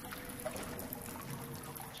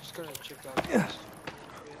 Just gonna check that. Yeah.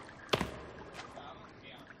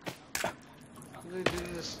 Look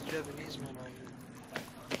at this Japanese man right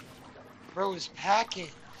here. Bro, he's packing.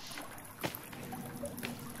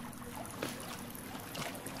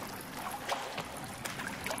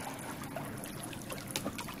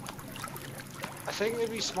 I think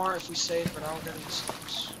it'd be smart if we save, but I don't get any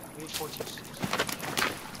sticks. We need 14 sticks.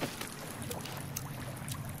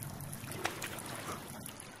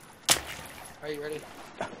 Are you ready?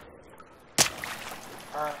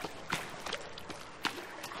 Alright.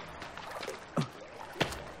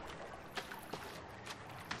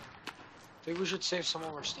 I think we should save some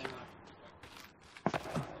of our stamina.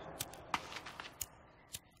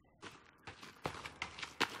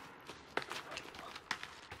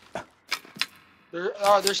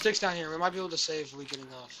 There's sticks down here. We might be able to save if we get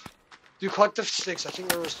enough. Dude, collect the sticks. I think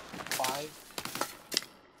there was 5.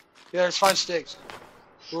 Yeah, there's 5 sticks.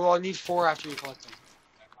 Well, I need 4 after you collect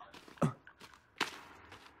them.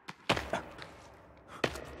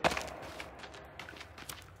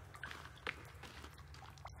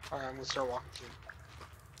 Alright, I'm gonna start walking through.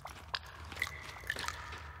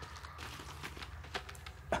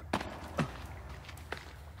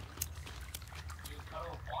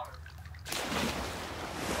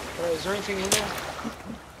 Alright, is there anything in there?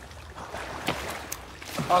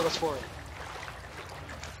 Oh, let's for it.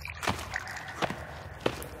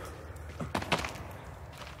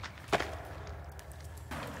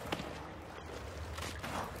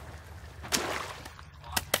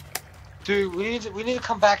 Dude, we need to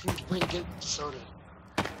come back and get soda.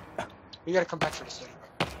 We gotta come back for the soda.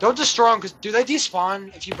 Don't destroy them, cause do they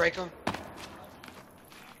despawn if you break them?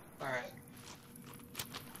 Alright.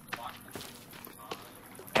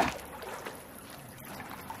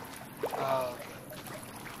 Oh, okay.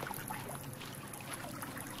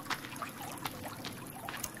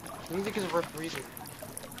 We need to get a rough breather.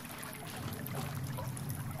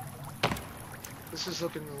 This is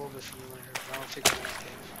looking a little bit familiar. I don't think we're in that cave.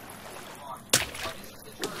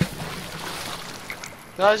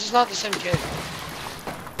 No, this is not the same kid.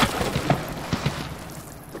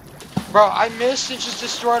 Bro, I missed and just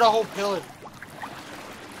destroyed a whole pillar.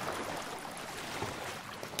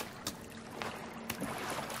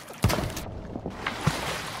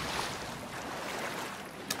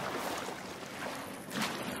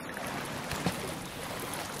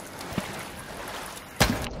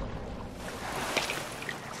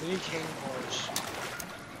 We need cane bars.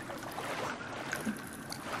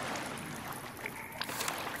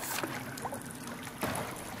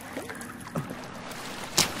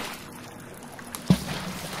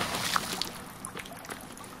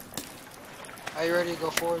 Are you ready to go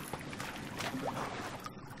forward?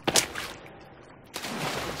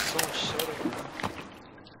 So much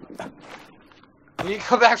soda. We need to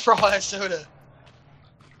go back for all that soda.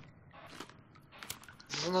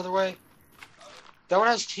 Is this another way? That one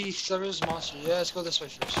has teeth, that is a monster. Yeah, let's go this way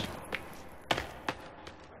first.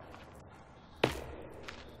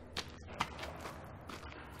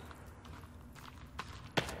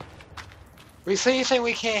 We see anything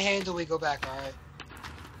we can't handle, we go back, alright?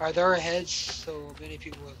 Alright, there are heads, so many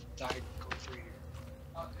people have died going through here.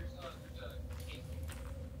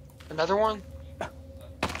 Another one?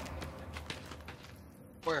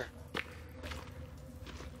 Where?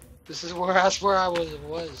 This is where, that's where I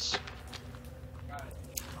was.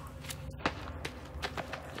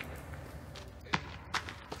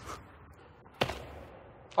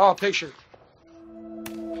 Oh, picture.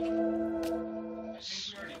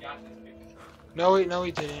 No, we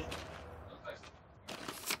didn't.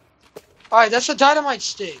 Alright, that's a dynamite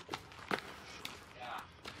stick.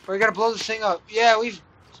 We gotta blow the thing up. Yeah, we've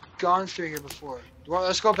gone through here before. Well,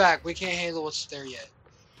 let's go back. We can't handle what's there yet.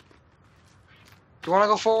 Do you want to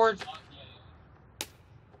go forward?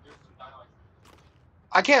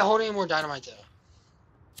 I can't hold any more dynamite though.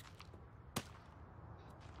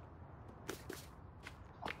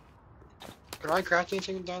 Can I craft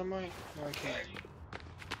anything with dynamite? No, I can't.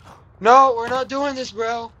 No, we're not doing this,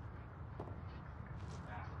 bro.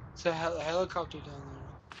 It's a helicopter down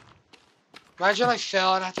there. Imagine I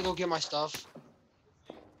fell and I have to go get my stuff.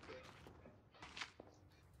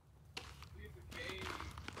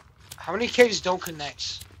 How many caves don't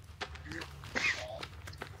connect?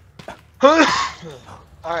 Alright,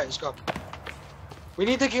 let's go. We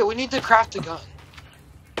need to craft the gun.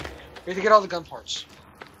 We need to get all the gun parts.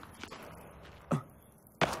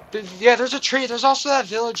 Yeah, there's a tree. There's also that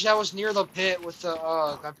village that was near the pit with the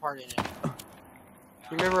gun part in it.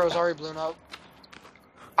 Remember, it was already blown up.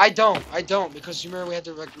 I don't, because you remember we had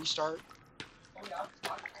to like restart.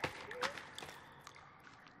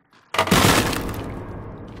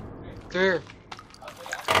 Here.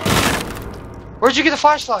 Where'd you get the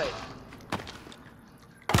flashlight?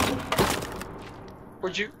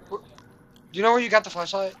 Do you know where you got the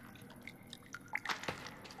flashlight?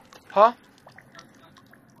 Huh?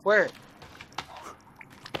 Where?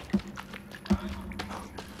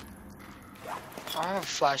 I don't have a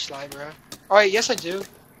flashlight, bro. Alright, yes I do.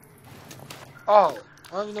 Oh,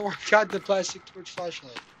 I don't even know where I got the plastic torch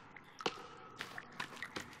flashlight.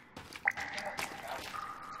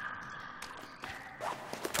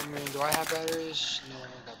 I mean, do I have batteries? No, I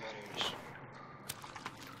don't got batteries.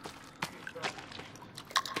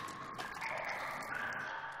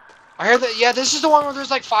 I hear that, yeah, this is the one where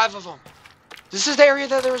there's like 5 of them. This is the area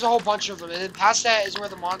that there was a whole bunch of them, and then past that is where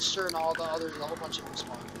the monster and all the others, a whole bunch of them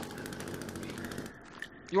spawn.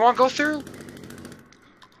 You want to go through?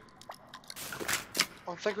 I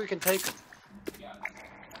don't think we can take them.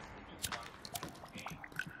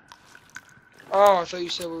 Oh, I thought you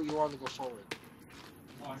said you wanted to go forward.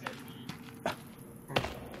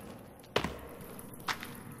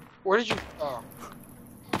 Where did you? Oh.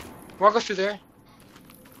 Want to go through there?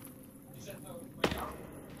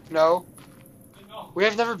 No. We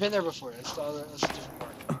have never been there before. That's the different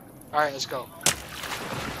part. Alright, let's go.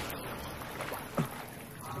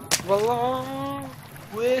 Along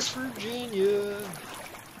West Virginia.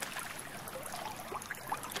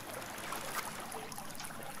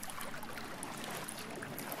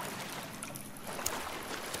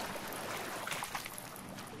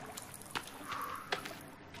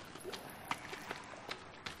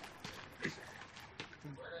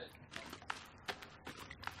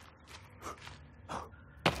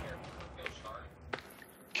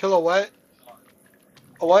 Kill a what?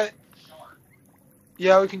 A what?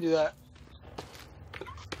 Yeah, we can do that.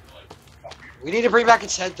 We need to bring back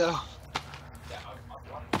its head, though.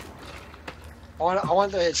 I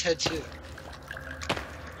want its head, too.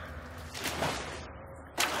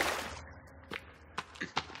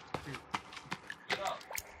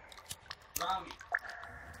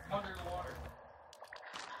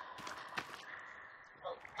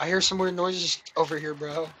 I hear some weird noises over here,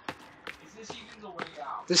 bro. Is this even the way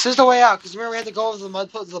out? This is the way out, because remember we had to go over the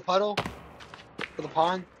mud put to the puddle? For the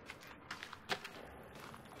pond?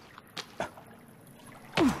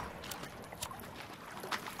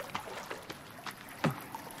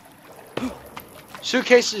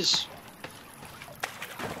 Suitcases!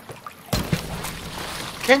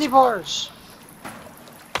 Candy bars!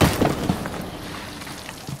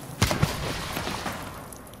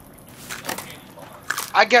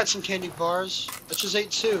 I got some candy bars. I just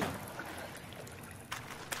ate 2.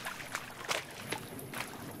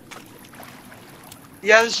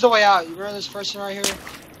 Yeah, this is the way out. You remember this person right here?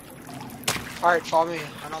 Alright, follow me.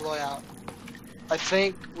 I know the way out. I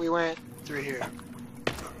think we went through here.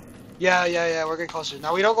 Yeah, we're getting closer.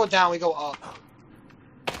 Now we don't go down, we go up.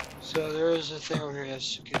 So there is a thing over here. Yes,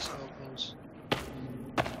 suitcase opens.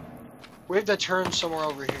 We have to turn somewhere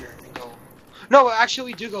over here and go. No,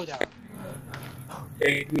 actually we do go down.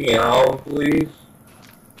 Take me out, please.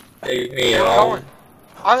 Take me We're out. going.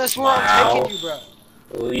 Oh, that's where I'm taking you, bro.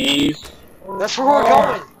 Please. That's where we're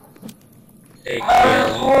going. Take me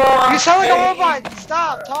out. You sound like a robot.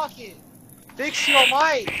 Stop talking. Fix your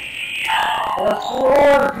mic. That's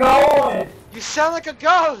where we're going. You sound like a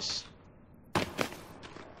ghost.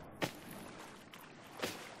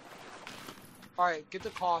 Alright, get the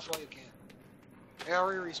paws while you can. I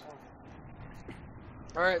already respawned.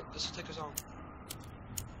 Alright, this will take us home.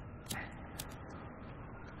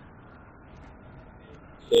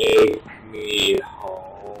 Take me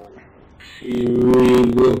home to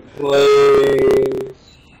the place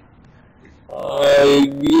I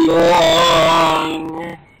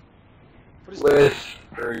belong. What is West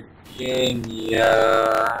Virginia.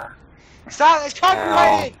 Stop, that's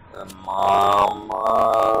copyrighted! The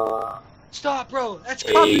mama. Stop, bro, that's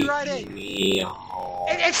Take copyrighted! me home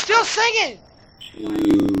It's still singing!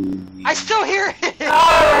 to I still hear it!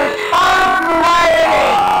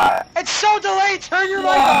 copyrighted. It's so delayed, turn your mic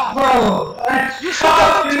off! Bro, that's You should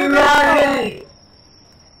have turned your mic off!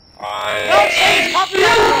 copyrighted. Don't say it's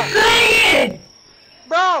copyrighted!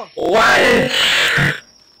 Bro! What?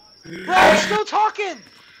 Bro, it's still talking!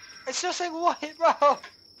 It's still saying what, bro?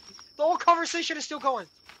 The whole conversation is still going.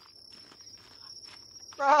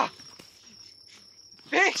 Bro!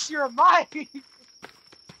 Fix your mic!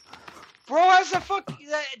 Bro has the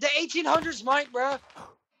 1800s mic, bro.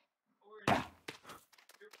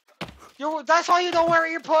 That's why you don't wear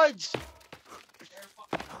earbuds.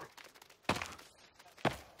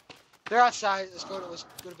 They're outside. Let's go to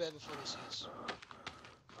bed before they see us.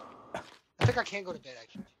 I think I can go to bed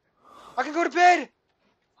actually. I can go to bed.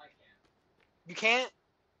 You can't?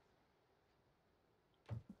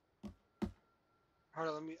 Hold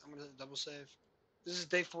on, I'm gonna double save. This is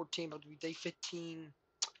day 14, but it'll be day 15.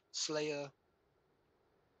 Slayer.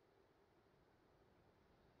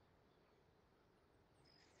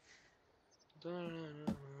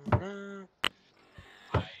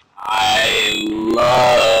 I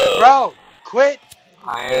love. Bro, quit.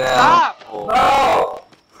 I know. Stop. Bro.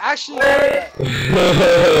 Actually,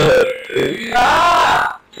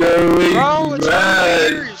 Stop. bro, it's my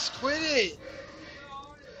ears. Quit it.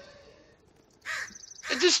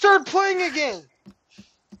 It just started playing again.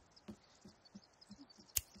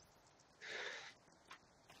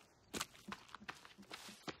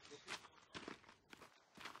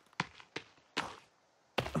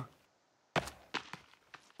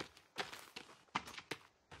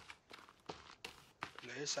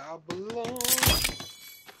 Place I belong.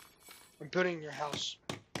 I'm building your house.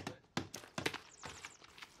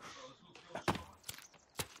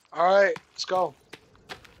 Alright, let's go.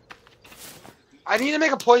 I need to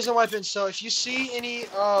make a poison weapon, so if you see any,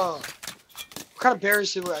 what kind of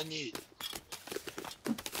berries do I need?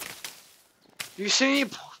 Do you see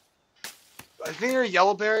any, I think they're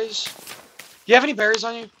yellow berries. Do you have any berries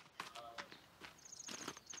on you?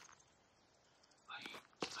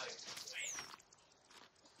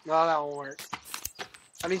 No, that won't work.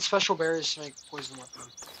 I need special berries to make poison weapon.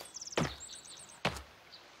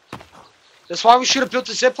 That's why we should have built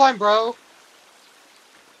the zipline, bro.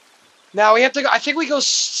 Now we have to go, I think we go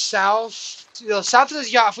south. South of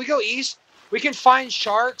this, yeah, if we go east, we can find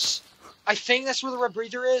sharks. I think that's where the red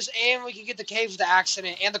breather is, and we can get the cave with the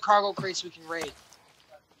accident, and the cargo crates we can raid.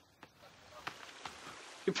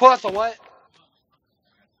 You pull out the what?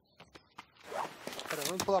 Hold on,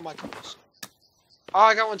 let me pull out my compass. Oh,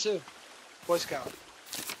 I got one too. Boy Scout.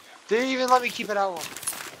 Didn't even let me keep it out long.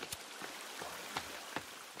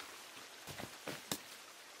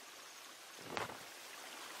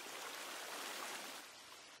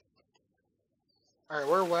 Alright,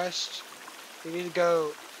 we're west. We need to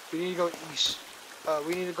go east.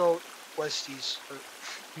 We need to go westies or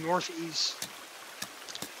northeast.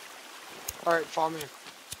 All right, follow me.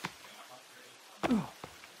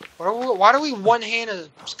 Why do we one hand a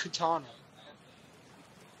katana?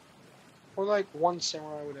 Or like one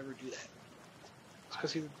samurai would ever do that. It's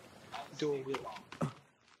because he would do a wheel.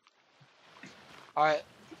 Alright.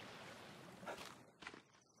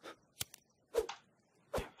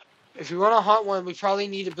 If you want to hunt one, we probably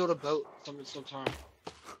need to build a boat sometime.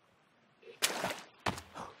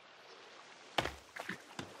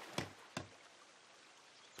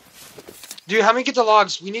 Dude, how many get the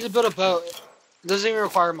logs? We need to build a boat. It doesn't even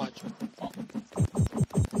require much.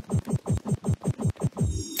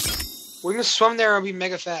 We can swim there and be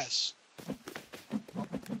mega fast.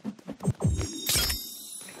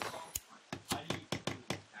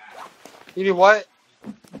 You need what?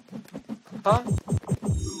 Huh?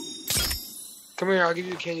 Come here, I'll give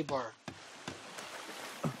you a candy bar.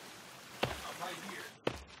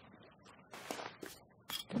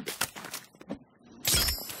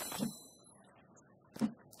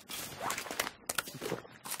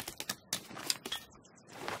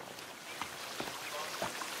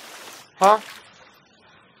 Huh?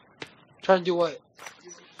 Trying to do what?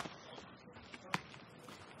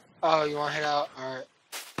 Oh, you want to head out? Alright.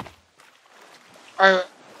 Alright.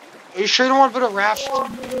 Are you sure you don't want to put a raft?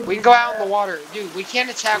 We can go out in the water. Dude, we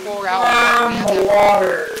can't attack while we're out in the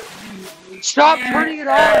water. Stop turning it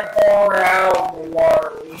on! While we're out in the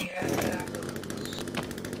water.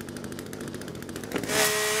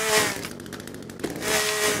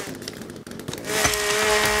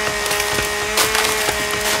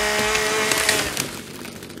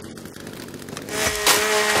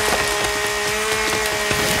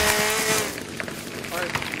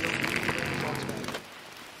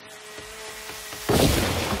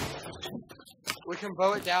 We can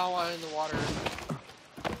bow it down while in the water.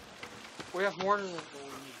 We have more than what we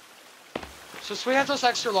need. So we have those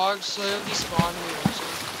extra logs, so they don't despawn when we use them.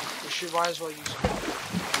 We should might as well use them.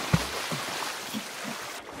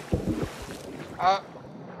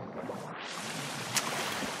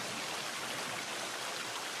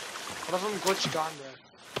 One of them glitched gone, bro.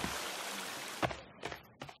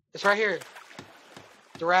 It's right here.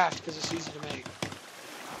 The raft, because it's easy to make.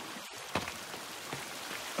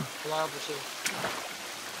 Reliable too.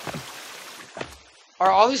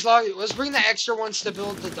 Alright, all these logs, let's bring the extra ones to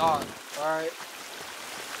build the dock. Alright.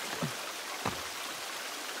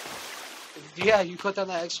 Yeah, you cut down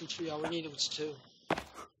that extra tree. All we needed was 2.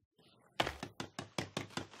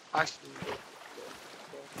 Actually,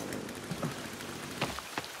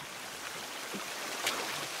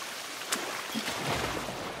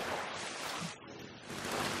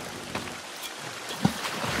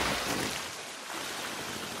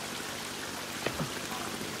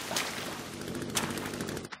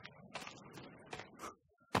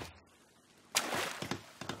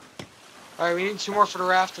 alright, we need 2 more for the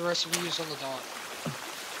raft, the rest will be used on the dock.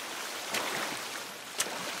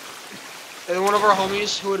 And then one of our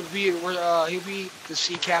homies, who would be, he'll be the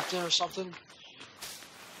sea captain or something.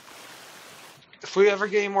 If we ever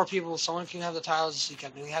get any more people, someone can have the title as a sea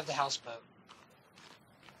captain. We have the houseboat.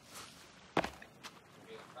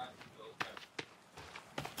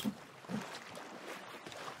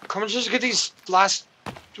 Come and just get these last,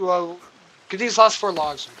 get these last 4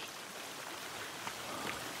 logs.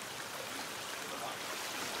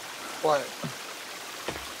 What?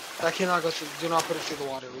 That cannot go through. Do not put it through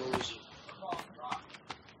the water. We'll lose it.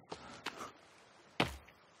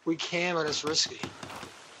 We can, but it's risky.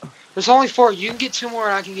 There's only 4. You can get 2 more,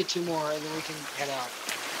 and I can get 2 more, and then we can head out.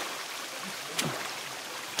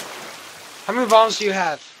 How many bombs do you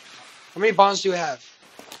have? How many bombs do you have?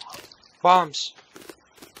 Bombs.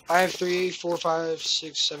 I have 3, 4, 5,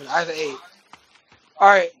 6, 7. I have 8.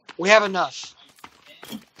 Alright, we have enough.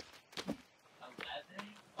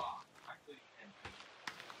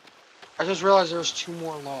 I just realized there's 2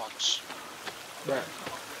 more logs. Right.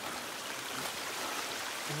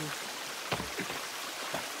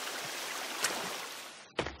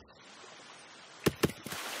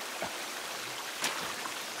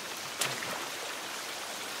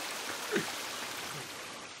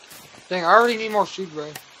 Dang, I already need more food,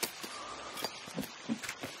 bro.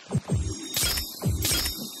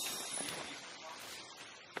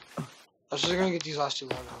 I was just gonna get these last 2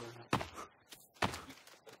 logs.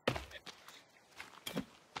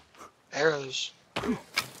 Arrows.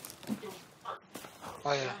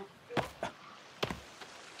 Oh yeah.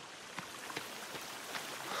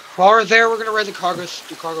 While we're there, we're gonna raid the cargo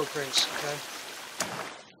crates, okay?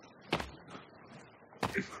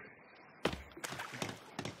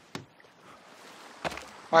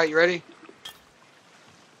 Alright, you ready?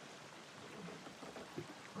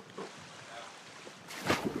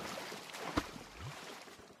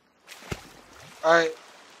 Alright.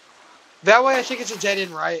 That way I think it's a dead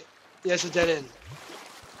end, right? Yeah, it's a dead end.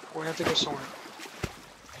 We have to go somewhere.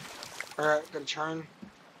 Alright, gotta turn.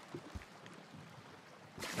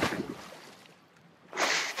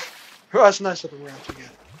 Oh, that's a nice looking ramp to get.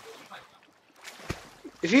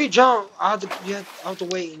 If you jump, I'll have to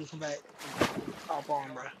wait and you come back. Hop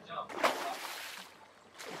on, bro.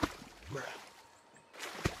 Bruh.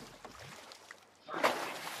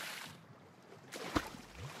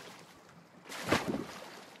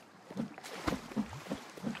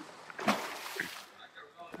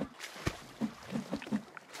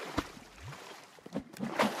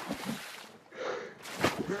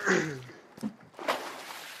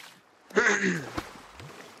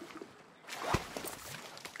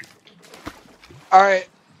 Alright,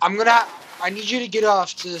 I need you to get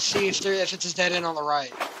off to see if it's a dead end on the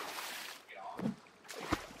right. You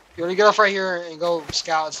wanna get off right here and go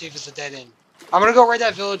scout and see if it's a dead end. I'm gonna go raid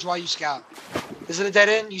that village while you scout. Is it a dead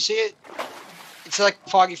end? You see it? It's like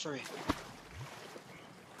foggy for me.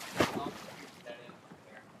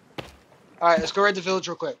 Alright, let's go raid the village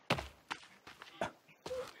real quick.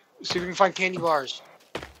 See if we can find candy bars.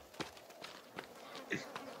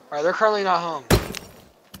 Alright, they're currently not home.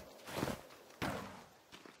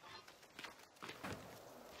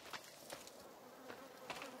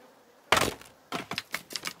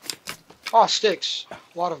 Oh, sticks.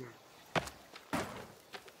 A lot of them.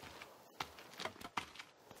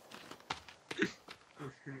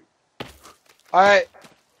 Alright.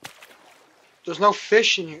 There's no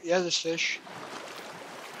fish in here. Yeah, there's fish.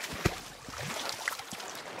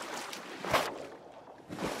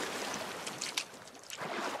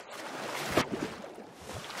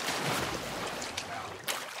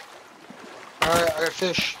 Alright, I got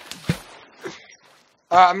fish.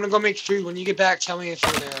 I'm gonna go make food. When you get back, tell me if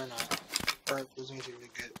you're there or not. Or if there's anything to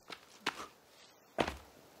get.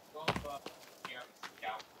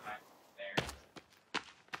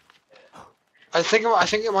 I think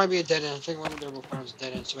it might be a dead end. I think one of their requirements is a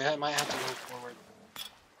dead end, so we might have to go forward.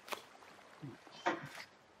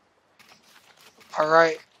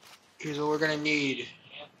 Alright, here's what we're gonna need.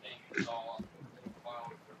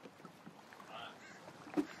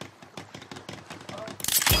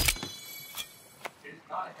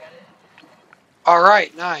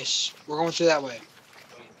 Alright, nice. We're going through that way.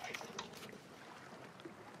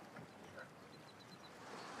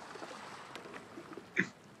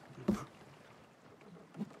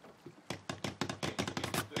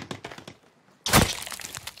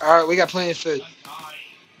 Alright, we got plenty of food.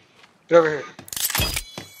 Get over here.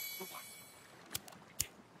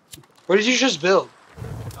 What did you just build?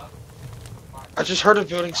 I just heard a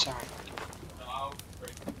building sound.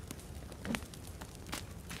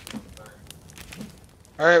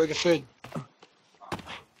 Alright, we got food.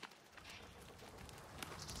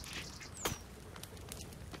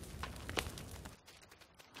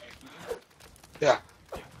 Yeah.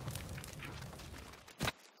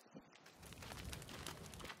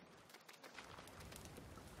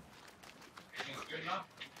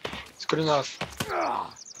 It's good enough.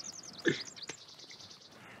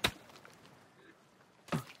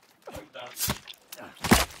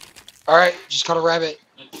 Alright, just caught a rabbit.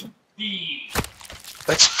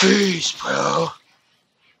 Let's feast, bro.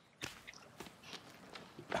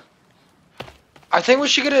 I think we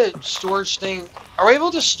should get a storage thing. Are we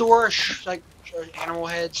able to store like animal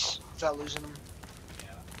heads without losing them?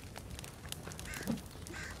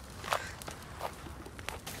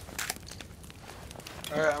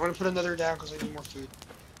 Alright, I'm gonna put another down because I need more food.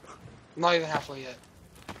 I'm not even halfway yet.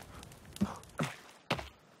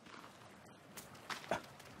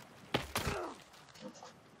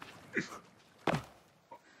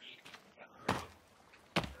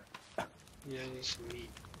 Yeah, I need some meat.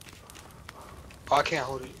 Oh, I can't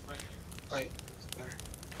hold it. Wait, there.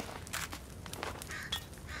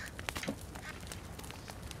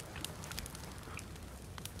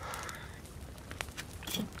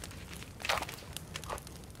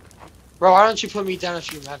 Bro, why don't you put meat down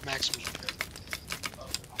if you have max meat?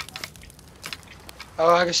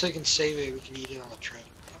 Oh, I guess I can save it. We can eat it on the trip.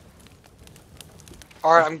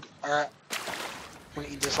 Alright, alright. I'm gonna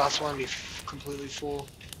eat this last one and be completely full.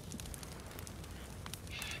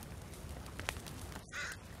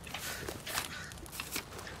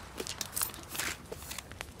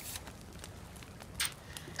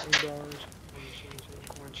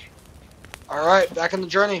 Alright, back on the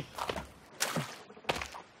journey.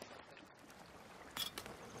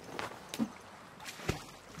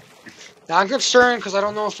 Now I'm concerned because I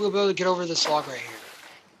don't know if we'll be able to get over this log right here.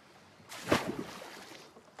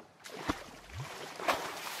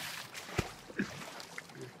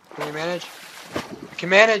 Can you manage? I can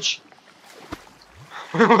manage.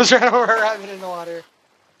 We almost ran over a rabbit in the water.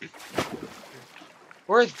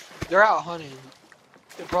 They're out hunting.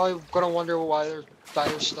 They're probably gonna wonder why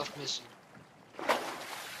there's stuff missing.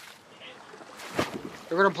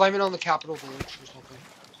 They're gonna blame it on the capital village or something.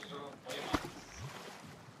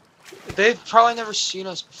 They've probably never seen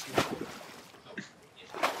us before.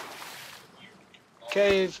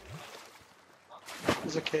 Cave.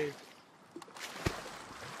 There's a cave.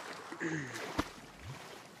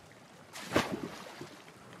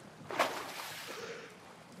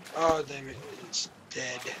 Oh, damn it. It's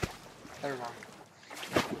dead. Never mind.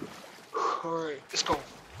 Alright, let's go.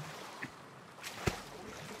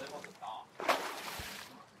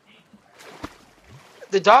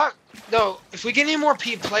 The dock? No, if we get any more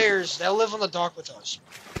players, they'll live on the dock with us.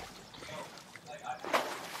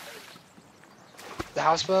 The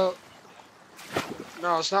houseboat?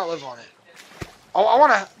 No, let's not live on it. Oh, I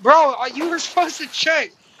wanna... Bro, you were supposed to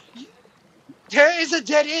check. There is a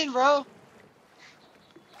dead end, bro.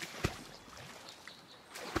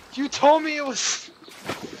 You told me it was...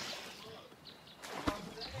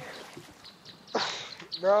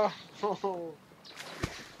 Bro.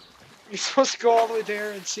 You're supposed to go all the way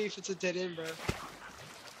there and see if it's a dead end, bro.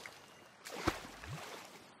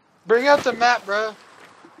 Bring out the map, bro.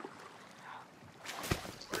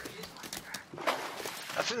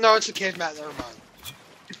 No, it's a cave map, never mind.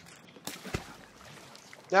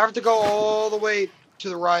 Now I have to go all the way to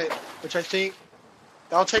the right, which I think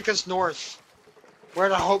that'll take us north. We're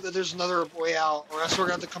gonna hope that there's another way out, or else we're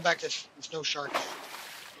gonna have to come back to no sharks.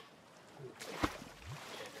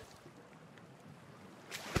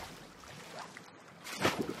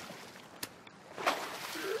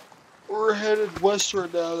 We're headed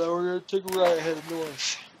westward now, though. We're gonna take a right headed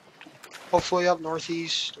north. Hopefully up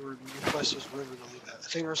northeast or northwest is a river to leave at. I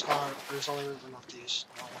think there's not. There's only a river northeast.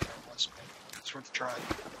 Not one there west, but it's worth a try.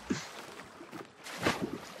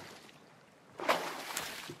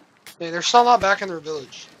 Hey, they're still not back in their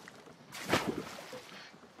village.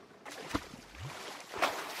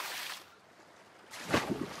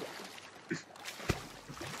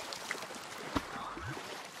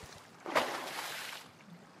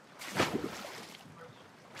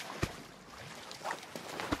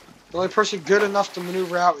 The only person good enough to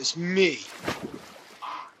maneuver out is me.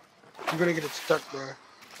 I'm gonna get it stuck, bro.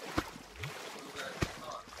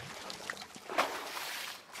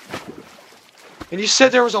 And you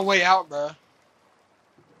said there was a way out, bro.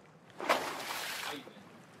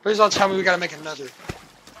 Please don't tell me we gotta make another.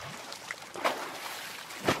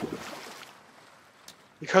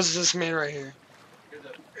 Because of this man right here.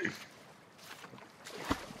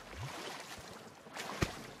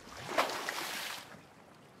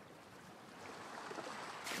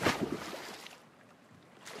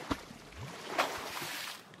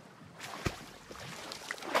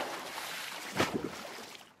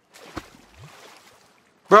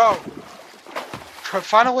 Bro,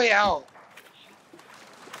 find a way out.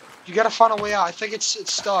 You gotta find a way out. I think it's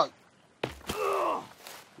stuck.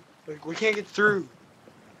 Like, we can't get through.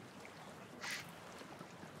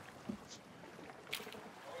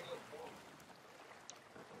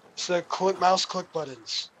 It's the mouse click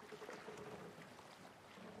buttons.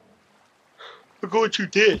 Look at what you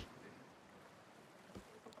did.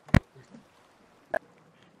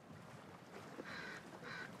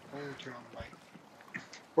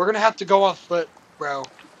 We're gonna have to go on foot, bro,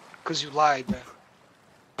 because you lied, man.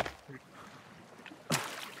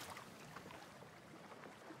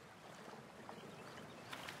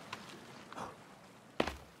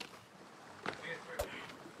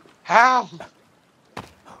 How?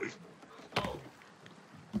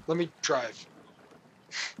 Let me drive.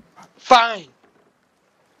 Fine.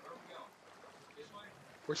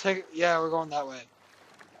 We're taking. Yeah, we're going that way.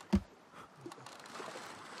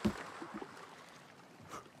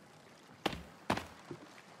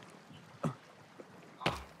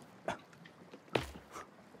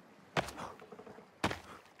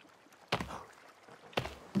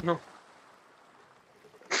 No.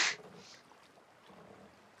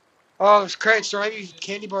 Oh, it's crates. There might be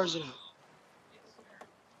candy bars in it.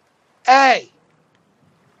 Hey!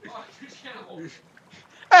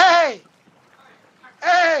 Hey!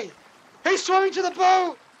 Hey! He's swimming to the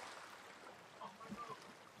boat!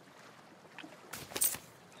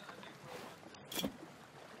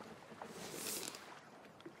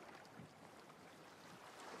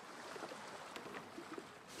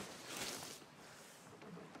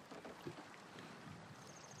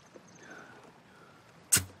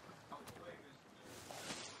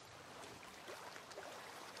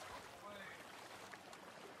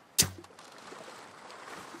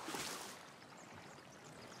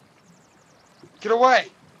 Get away!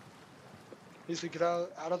 He's like, get out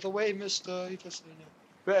of the way, mister. He puts it in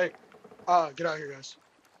there. Hey, get out here, guys.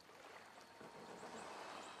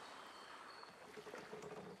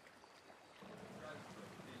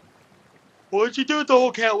 What'd you do with the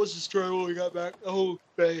whole camp was destroyed when we got back? The whole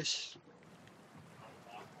base.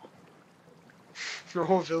 The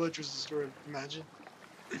whole village was destroyed. Imagine.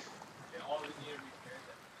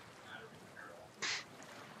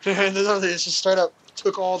 And then they just straight up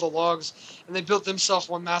took all the logs and they built themselves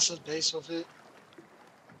one massive base with it.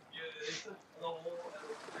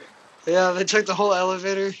 Yeah, they took the whole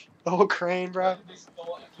elevator, the whole crane, bro.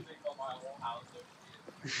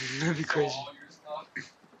 That'd be crazy.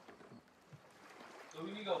 So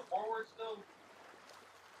we need to go forward still?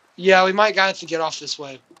 Yeah, we might have to get off this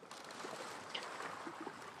way.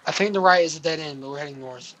 I think the right is a dead end, but we're heading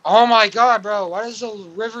north. Oh my god, bro. Why is the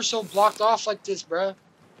river so blocked off like this, bro?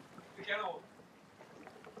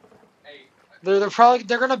 Hey, They're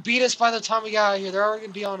gonna beat us by the time we get out of here. They're already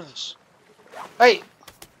gonna be on us. Hey,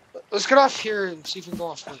 let's get off here and see if we can go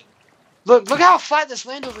off land. Look how flat this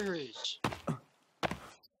land over here is.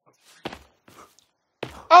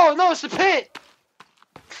 Oh no, it's the pit.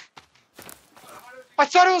 I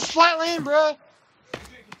thought it was flat land, bro.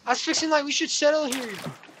 I was fixing like we should settle here.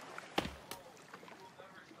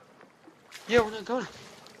 Yeah, we're not going.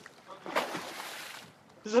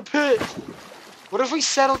 There's a pit. What if we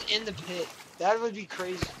settled in the pit? That would be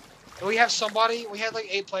crazy. And we have somebody, we had like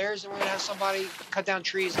 8 players, and we're gonna have somebody cut down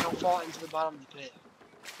trees and don't fall into the bottom of the pit.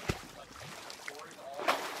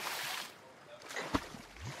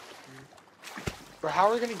 Bro, how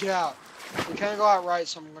are we gonna get out? We can't go out right,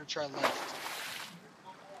 so I'm gonna try left.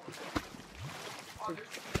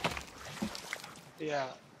 Yeah.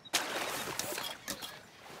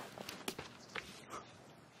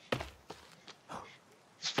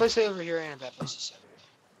 This place over here ain't a bad place to set.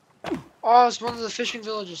 Oh, it's one of the fishing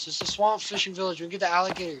villages. It's the swamp fishing village. We can get the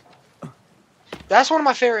alligator. That's one of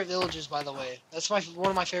my favorite villages, by the way. That's one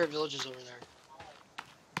of my favorite villages over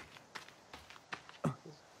there.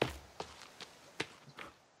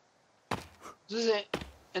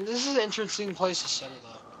 This is an interesting place to settle,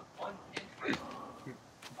 though.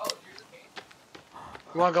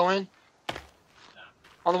 You wanna go in?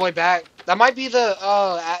 On the way back, that might be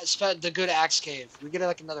the good axe cave. We get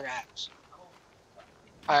like another axe.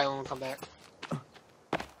 All right, we'll come back.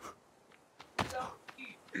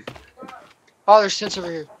 Oh, there's tents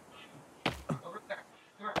over here.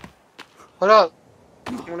 What up?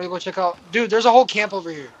 I'm gonna go check out. Dude, there's a whole camp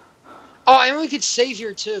over here. Oh, and we could save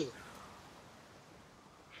here too.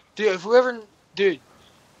 Dude, if we ever, dude,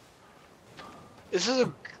 this is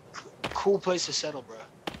a cool place to settle, bro.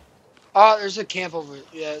 Oh, there's a camp over.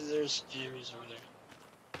 Yeah, there's enemies over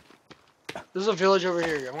there. There's a village over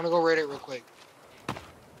here. I want to go raid it real quick.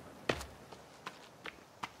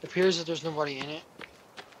 It appears that there's nobody in it.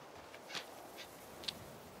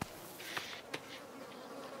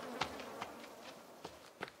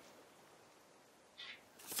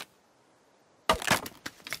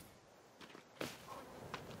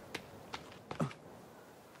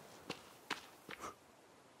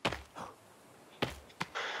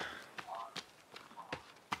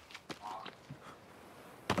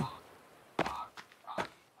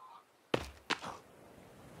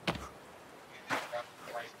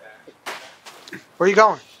 Where are you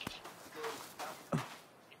going?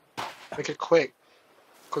 Make it quick,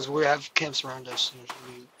 because we have camps around us and there's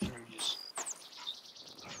gonna be enemies.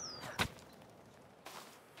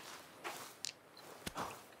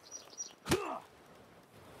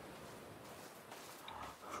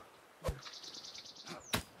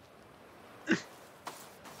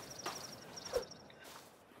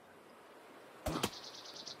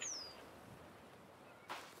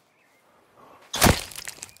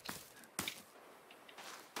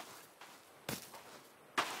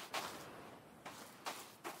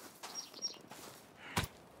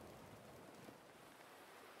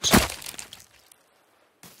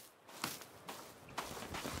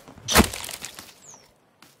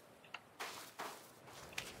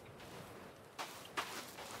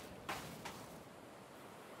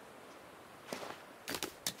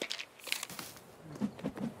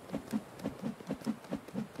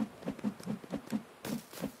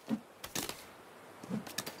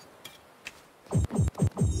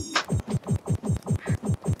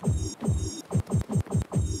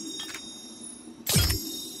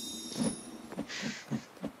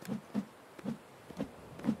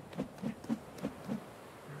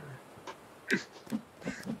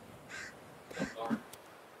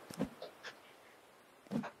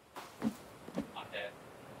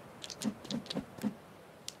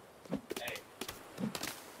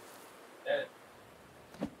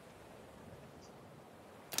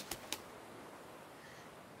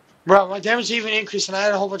 Bro, my damage even increased and I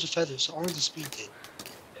had a whole bunch of feathers, so only the speed did.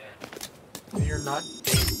 Damn. You're not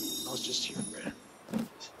dead. I was just here, bro.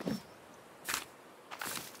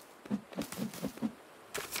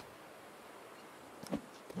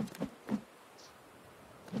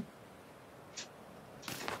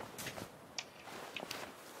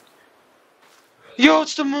 Yo,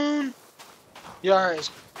 it's the moon! Yeah, alright, let's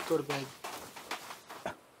go to bed.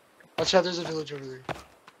 Watch out, there's a village over there.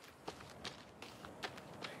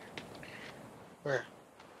 Where?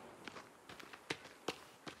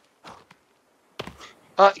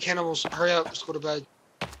 Cannibals, hurry up, let's go to bed.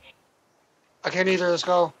 I can't either, let's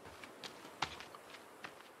go.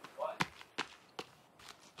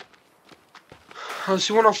 Unless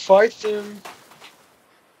you wanna fight them.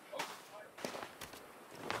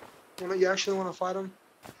 You actually wanna fight them?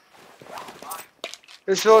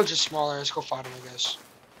 This village is smaller, let's go fight them, I guess.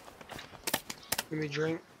 Give me a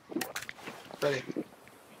drink. Ready.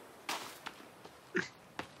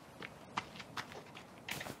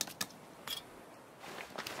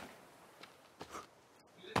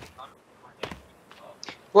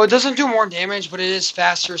 Well, it doesn't do more damage, but it is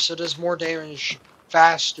faster, so it does more damage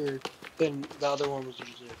faster than the other one was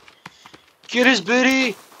usually. Get his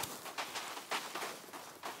booty!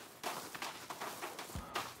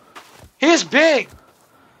 He is big!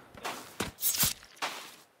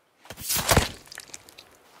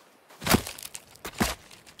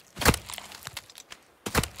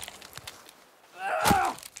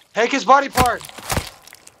 Take his body part!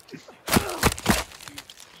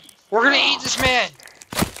 We're gonna eat this man!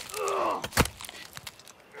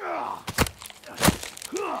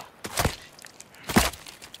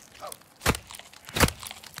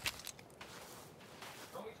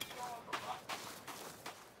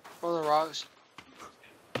 One of the rocks.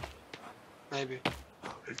 Maybe.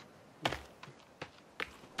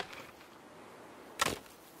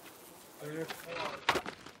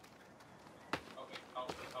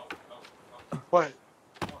 What?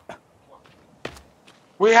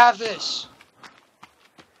 We have this.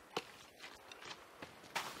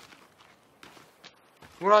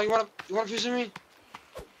 You wanna fuse with me?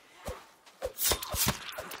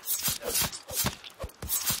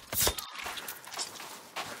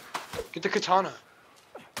 Get the katana.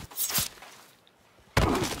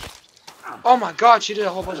 Oh my god, she did a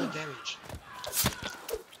whole bunch of damage.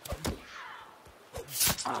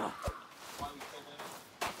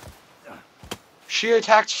 She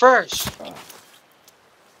attacked first.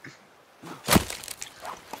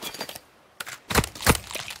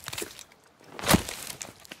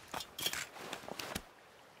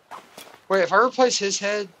 Wait, if I replace his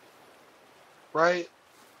head, right?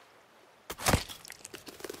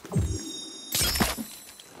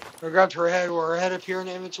 I grabbed her head. Will her head appear in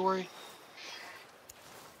the inventory?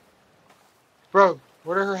 Bro,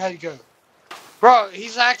 where did her head go? Bro,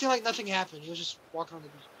 he's acting like nothing happened. He was just walking on the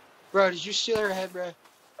beach. Bro, did you steal her head, bro?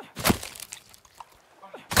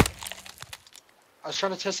 I was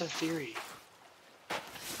trying to test a theory.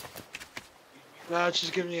 No, it's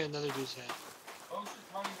just giving me another dude's head.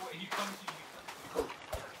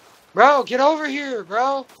 Bro, get over here,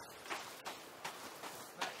 bro.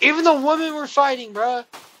 Even the women were fighting, bro.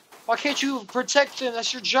 Why can't you protect them?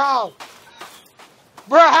 That's your job.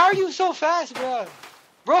 Bro, how are you so fast, bro?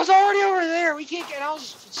 Bro's already over there. We can't get. I was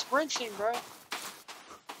sprinting, bro.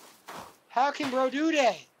 How can bro do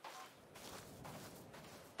that?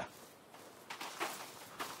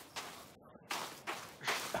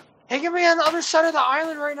 He can be on the other side of the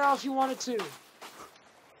island right now if you wanted to.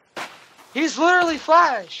 He's literally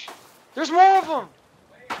Flash. There's more of them.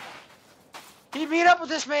 He meet up with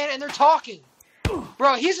this man and they're talking.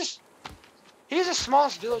 Bro, he's the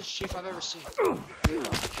smallest village chief I've ever seen.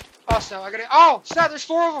 Oh snap! Oh snap! There's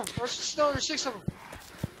 4 of them. There's 6 of them.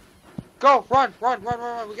 Go! Run! Run! Run!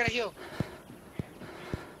 Run! Run! We gotta heal.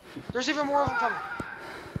 There's even more of them coming.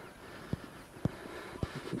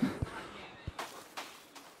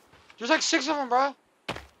 There's like 6 of them, bro.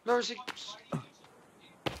 No, there's 6.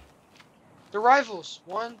 They're rivals.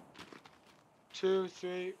 1, 2,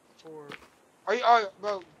 3, 4. Are you? Oh,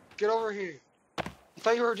 bro, get over here. I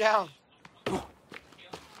thought you were down.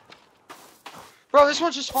 Bro, this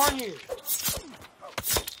one's just spawned here.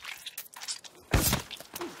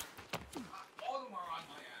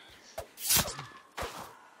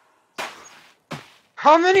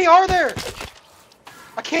 How many are there?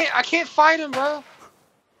 I can't fight him, bro.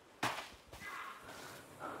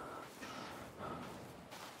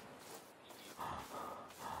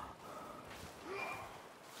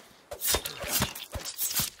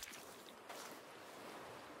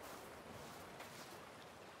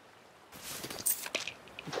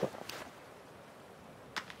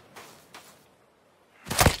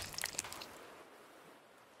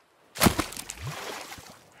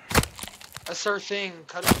 That's our thing.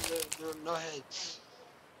 Cut the no heads.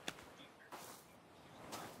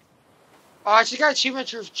 Oh, I actually got achievement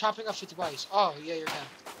for chopping up 50 bodies. Oh, yeah, you're done.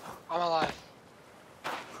 I'm alive.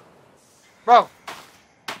 Bro.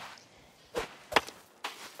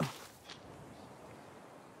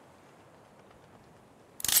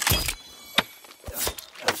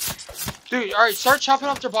 Dude, alright, start chopping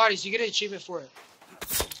up their bodies. You get an achievement for it.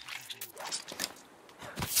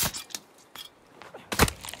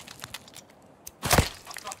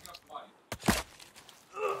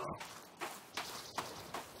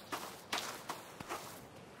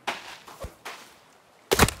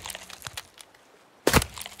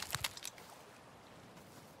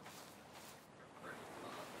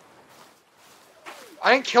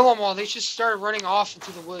 I didn't kill them all. They just started running off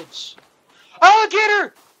into the woods.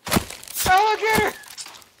 Alligator! Alligator!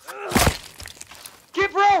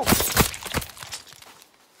 Get bro!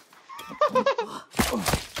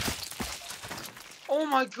 Oh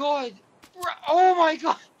my god. Oh my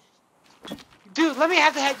god. Dude, let me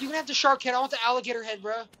have the head. You can have the shark head. I want the alligator head,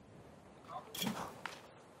 bro.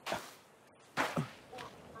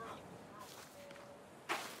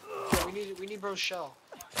 Yeah, we need bro's shell.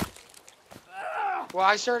 Well,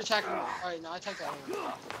 I started attacking. Alright, now I attack that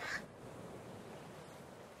one.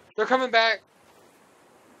 They're coming back.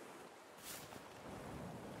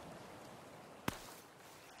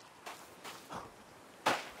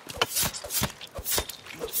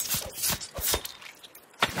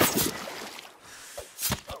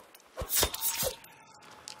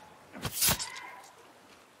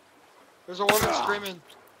 There's a woman screaming.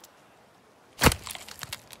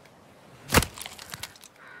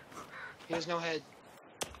 He has no head.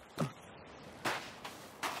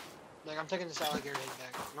 Like, I'm taking this alligator head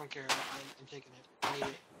back. I don't care. I'm taking it. I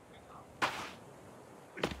need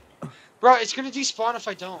it. Bro, it's gonna despawn if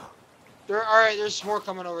I don't. Alright, there's more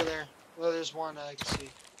coming over there. Well, there's one I can see.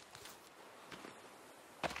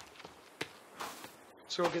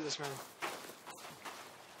 Let's go get this man.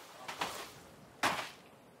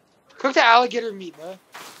 Cook the alligator meat, bro.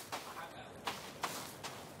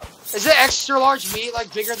 Is it extra large meat,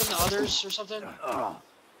 like bigger than the others or something?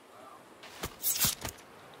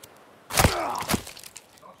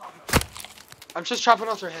 I'm just chopping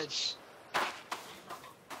off their heads.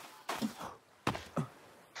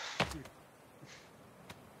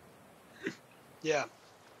 Yeah.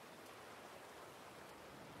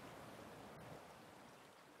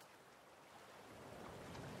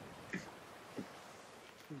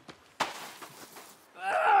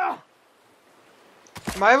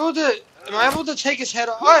 Am I able to take his head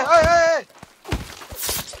off? Hey!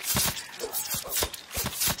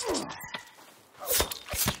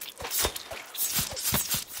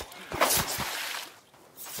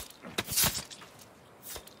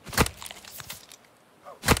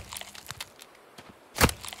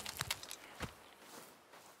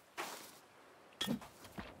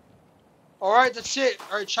 Alright, that's it.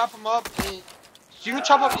 Alright, chop them up. And you can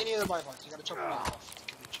chop up any of the body parts. You gotta chop them off.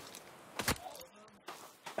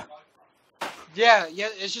 Yeah,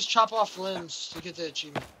 it's just chop off limbs to get the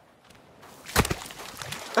achievement.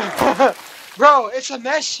 Bro, it's a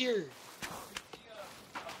mess here.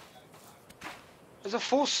 There's a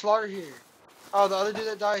full slaughter here. Oh, the other dude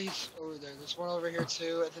that died, he's over there. There's one over here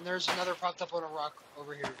too, and then there's another propped up on a rock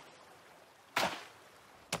over here.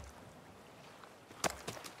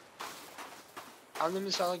 I'm the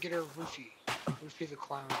Miss Alligator Roofy. Roofy the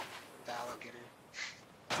Clown. The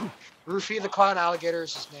alligator. Roofy the Clown Alligator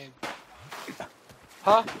is his name.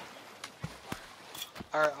 Huh?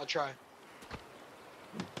 Alright, I'll try.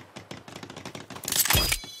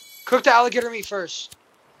 Cook the alligator meat first.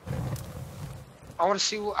 I wanna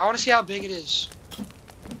see how big it is.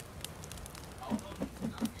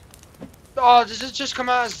 Oh, does it just come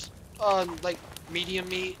out as like medium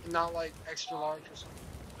meat and not like extra large or something?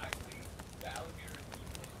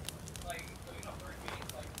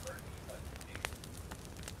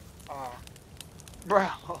 Oh. Bro.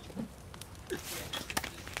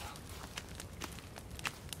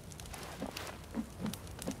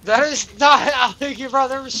 That is not alligator, bro.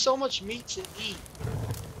 There was so much meat to eat.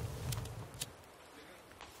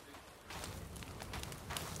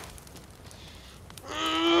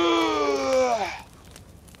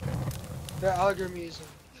 That alligator meat isn't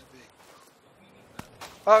that big.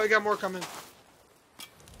 Oh, we got more coming.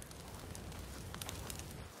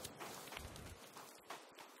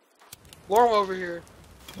 Lure him over here.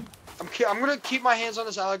 I'm gonna keep my hands on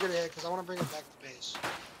this alligator head because I want to bring it back to base.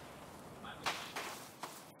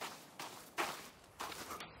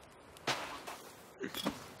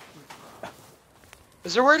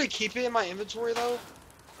 Is there a way to keep it in my inventory though?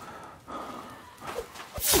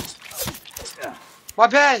 My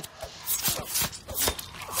bad.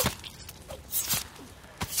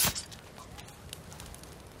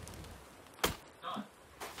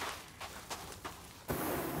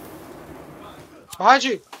 Behind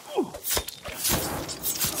you.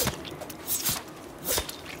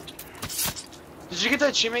 Did you get that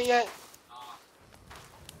achievement yet?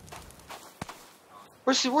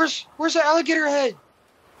 Where's the alligator head?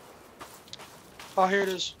 Oh, here it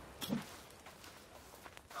is.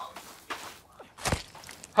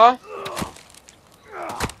 Huh?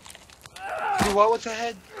 Do what with the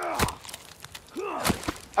head?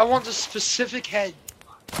 I want the specific head.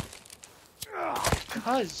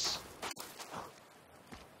 Cuz.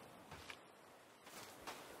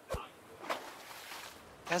 It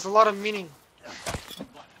has a lot of meaning.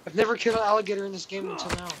 I've never killed an alligator in this game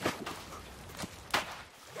until now.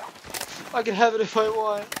 I can have it if I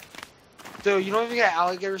want. Dude, you don't even get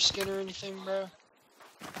alligator skin or anything, bro.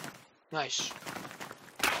 Nice.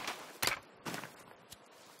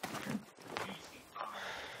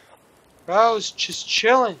 Bro, it's just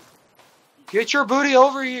chilling. Get your booty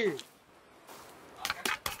over here.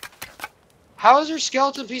 How is there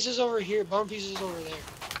skeleton pieces over here? Bone pieces over there.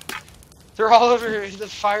 They're all over here. The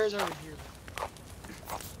fire's over here.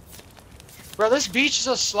 Bro, this beach is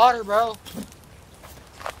a slaughter, bro.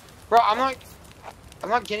 Bro, I'm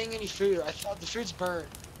not getting any food. I thought the food's burned.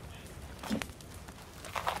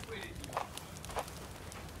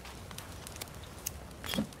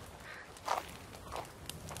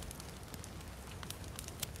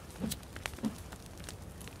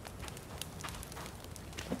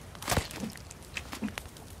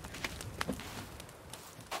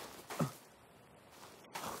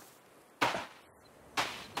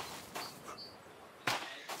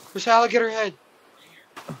 Where's the alligator head?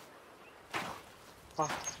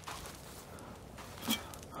 Oh.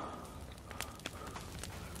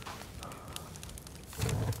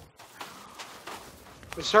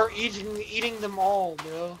 We start eating them all,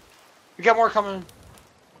 bro. We got more coming.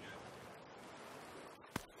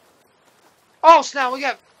 Oh snap! We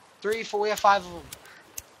got 3, 4. We have 5 of them.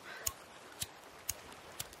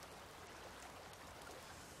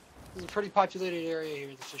 This is a pretty populated area here.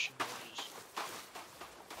 The fishing villages.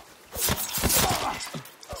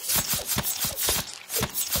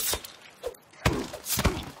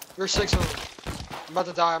 There's 6 of them. I'm about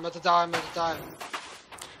to die. I'm about to die. I'm about to die.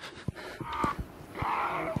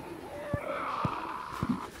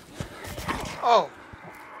 Oh.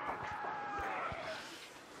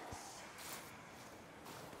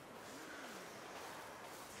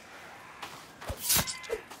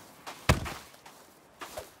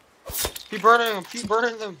 Keep burning them. Keep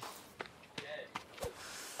burning them.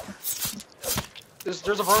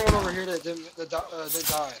 There's a burn one over here that didn't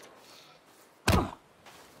die.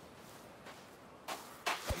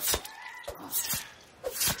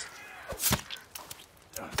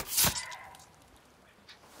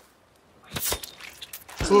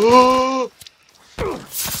 Ooh.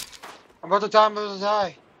 I'm about to die. I'm about to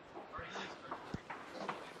die.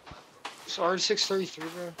 It's already 6:33,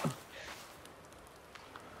 bro.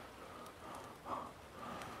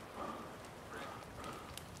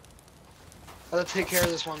 I have to take care of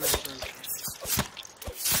this one man first.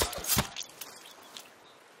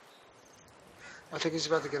 I think he's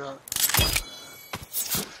about to get up.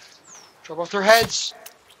 Drop off their heads.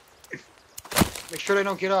 Make sure they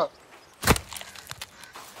don't get up.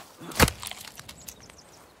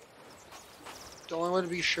 The only way to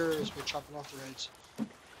be sure is by chopping off their heads.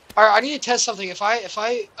 Alright, I need to test something. If I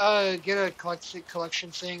get a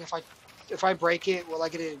collection thing, if I break it, will I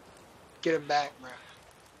get it back, bro?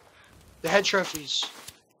 The head trophies.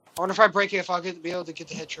 I wonder if I break it, if I'll be able to get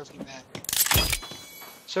the head trophy back.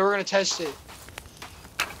 So we're gonna test it.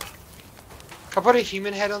 Can I put a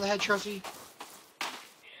human head on the head trophy?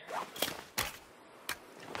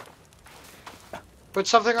 Put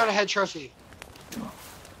something on a head trophy.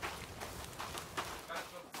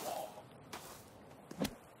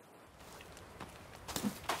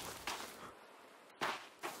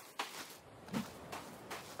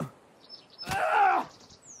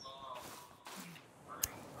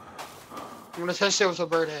 I'm gonna test it with a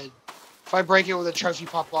bird head. If I break it, will the trophy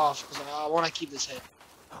pop off? Because I want to keep this head.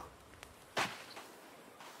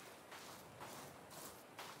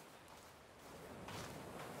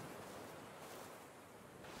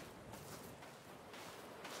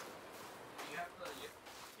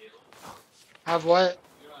 Have what?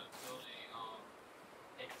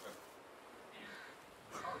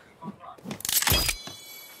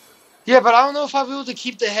 Yeah, but I don't know if I'll be able to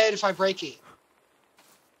keep the head if I break it.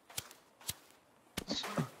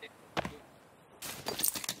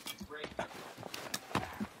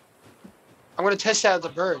 I'm want to test out the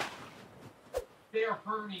bird. They are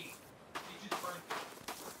burning. They just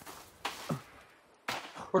burned.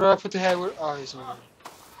 Where do I put the head? Oh, he's on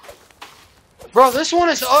there. Bro, this one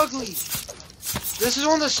is ugly. This is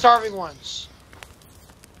one of the starving ones.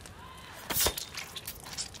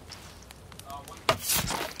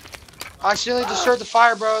 I accidentally destroyed the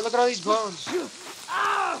fire, bro. Look at all these bones.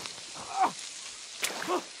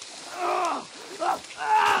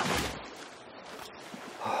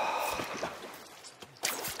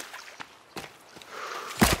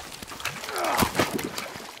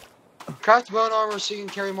 Craft bone armor so you can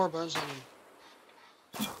carry more bones on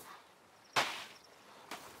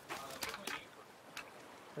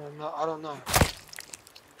you. I don't know.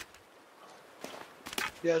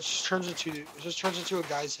 Yeah, it just turns into a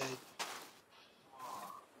guy's head.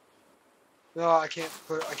 No, I can't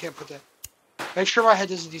put that. Make sure my head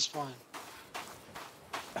doesn't despawn.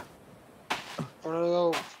 I'm gonna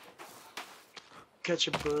go catch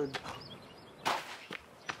a bird.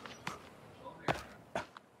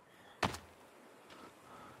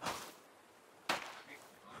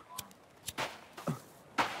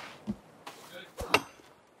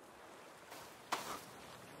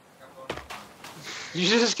 You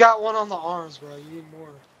just got one on the arms, bro. You need more.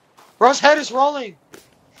 Bro's head is rolling.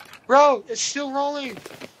 Bro, it's still rolling.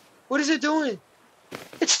 What is it doing?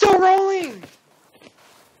 It's still rolling.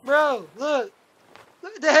 Bro, look.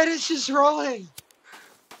 The head is just rolling.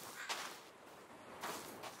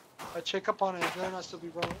 I check up on it. It better not still be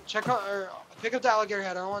rolling. Check on, or pick up the alligator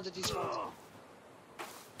head. I don't want the despawn.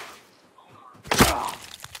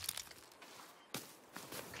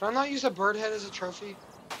 Can I not use a bird head as a trophy?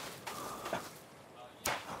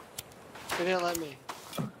 They didn't let me.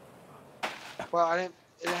 Well, I didn't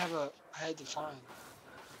have a head to find.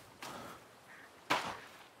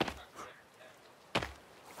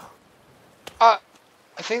 I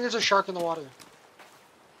think there's a shark in the water.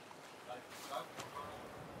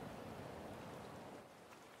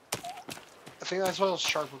 I think that's what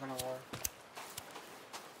shark we're gonna water.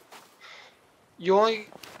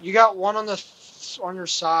 You got one on your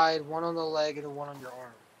side, one on the leg, and one on your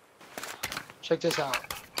arm. Check this out.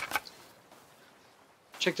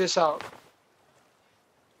 Check this out.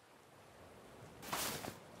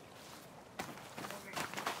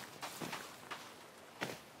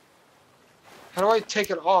 How do I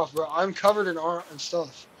take it off, bro? I'm covered in arm and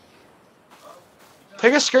stuff.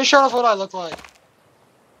 Take a screenshot of what I look like.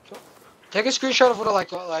 Take a screenshot of what I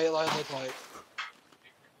look like.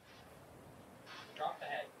 Drop the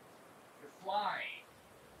head. You're flying.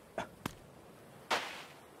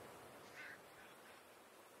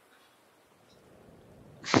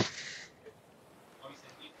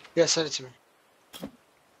 Yeah, send it to me.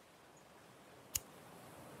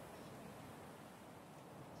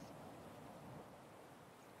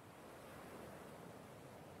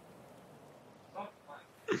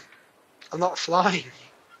 I'm not flying.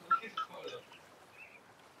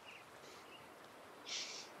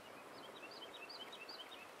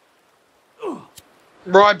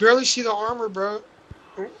 Bro, I barely see the armor, bro.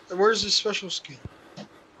 Where's the special skin?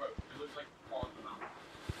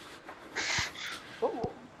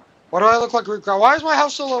 Why do I look like Rick? Why is my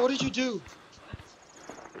house so low? What did you do?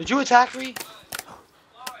 Did you attack me?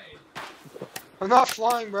 I'm not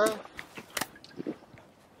flying, bro.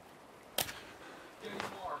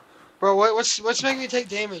 Bro, what's making me take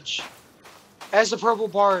damage? As the purple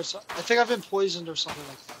bars, I think I've been poisoned or something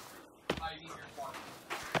like that.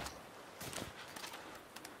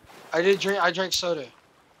 I drank soda.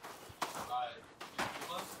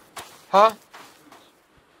 Huh?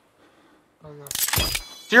 Oh, no.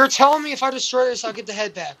 You're telling me if I destroy this, I'll get the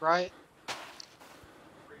head back, right?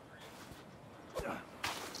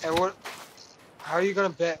 And what? How are you gonna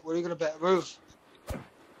bet? What are you gonna bet? Move.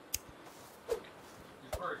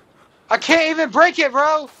 I can't even break it,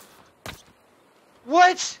 bro.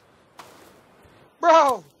 What?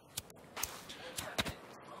 Bro.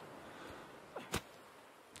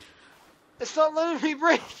 It's not letting me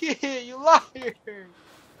break it, you liar.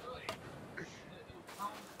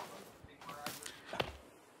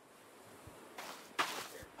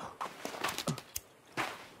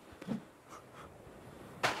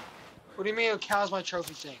 What do you mean it counts my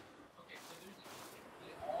trophy thing?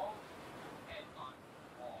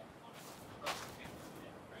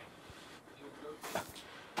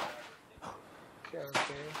 Okay.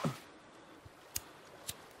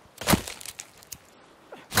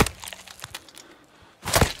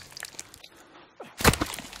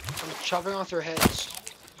 I'm chopping off their heads.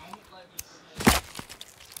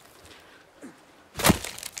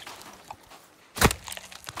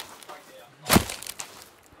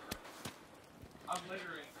 I'm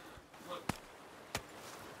littering. Look.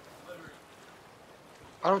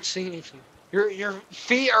 I don't see anything. Your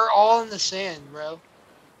feet are all in the sand, bro.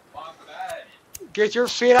 My bad. Get your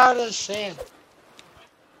feet out of the sand.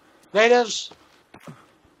 Natives.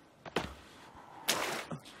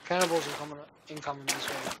 Cannibals are coming incoming this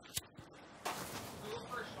way. Look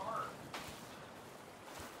for a shark.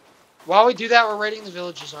 While we do that, we're raiding the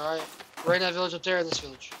villages, alright? We're raiding that village up there and this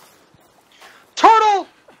village. Turtle!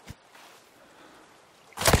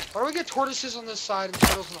 Why do we get tortoises on this side and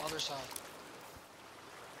turtles on the other side?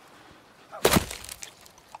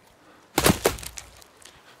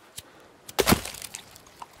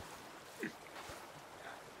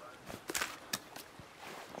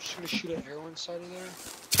 I'm just gonna shoot an arrow inside of there.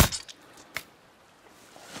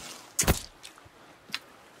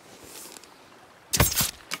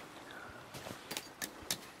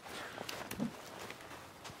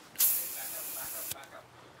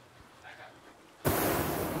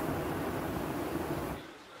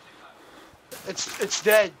 It's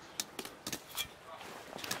dead.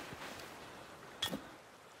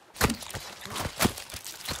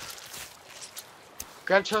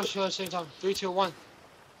 Grab turtle shield at the same time. 3, 2, 1.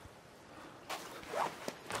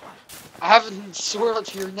 I haven't swirled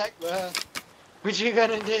to your neck, bro. What you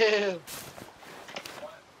gonna do?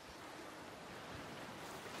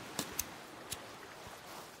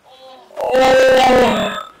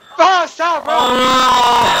 Oh, stop, bro!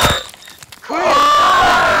 Quit!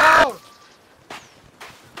 No!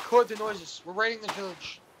 Quit the noises. We're raiding the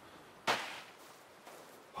village.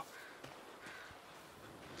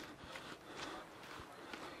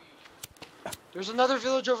 There's another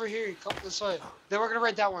village over here. Come this way. Then we're gonna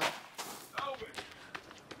raid that one.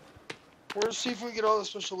 We're gonna see if we can get all the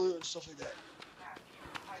special loot and stuff like that.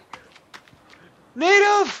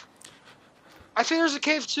 Native! I think there's a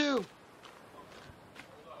cave too.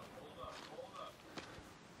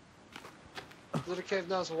 Is it a cave?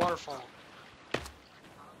 No, it's a waterfall.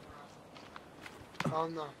 Oh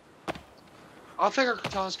no. I don't think our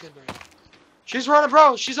katana's good, man. She's running,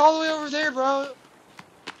 bro. She's all the way over there, bro.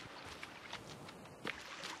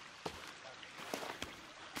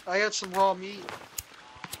 I got some raw meat.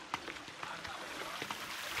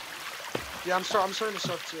 Yeah, I'm starting to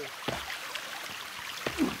suck too.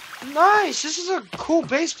 Nice! This is a cool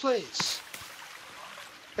base place.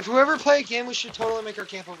 If we ever play a game, we should totally make our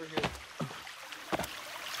camp over here.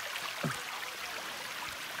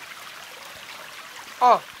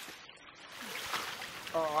 Oh.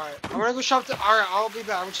 Oh, alright. I'm gonna go chop the. Alright, I'll be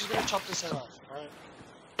back. I'm just gonna chop this head off. Alright.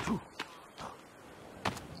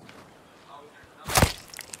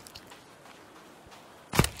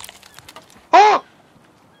 Oh!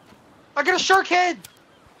 I got a shark head!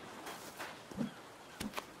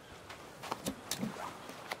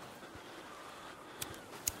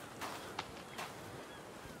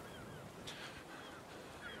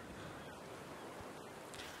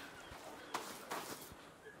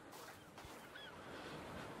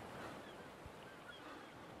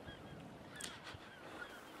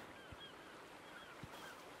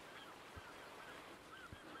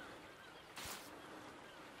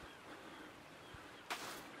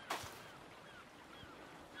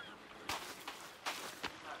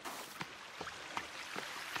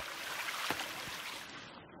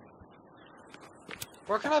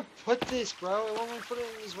 Where can I put this, bro? It won't let me put it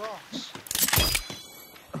in these rocks.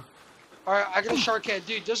 Alright, I got a shark head.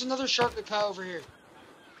 Dude, there's another shark that caught over here.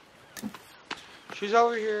 She's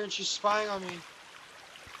over here and she's spying on me.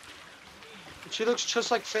 And she looks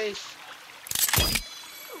just like Faith.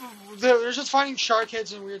 They're just finding shark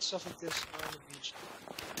heads and weird stuff like this around the beach.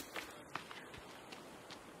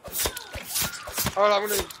 Alright, I'm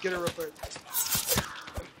gonna get her real quick.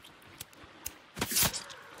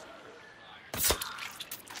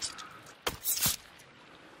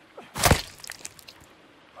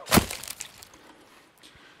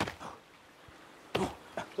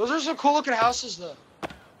 Those are some cool looking houses though.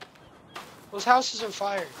 Those houses are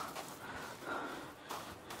fire.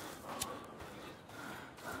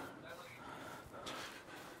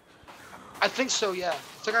 I think so, yeah. I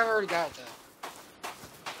think I've already got that.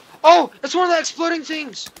 Oh! It's one of the exploding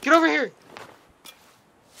things! Get over here!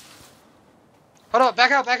 Hold up, back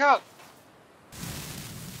up, back up!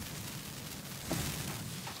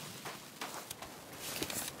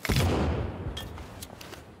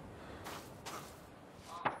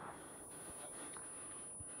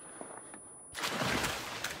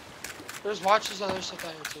 There's watches and other stuff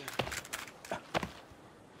down here too.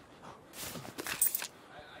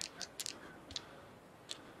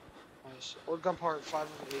 Nice. Old gun part 5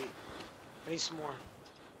 of 8. I need some more.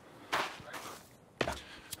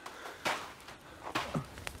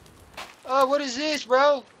 Oh, what is this,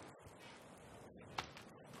 bro?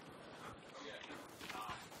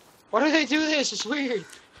 Why do they do this? It's weird.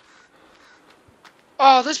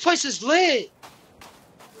 Oh, this place is lit.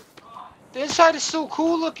 The inside is so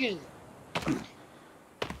cool looking.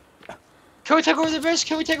 Can we take over the base?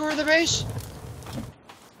 Can we take over the base?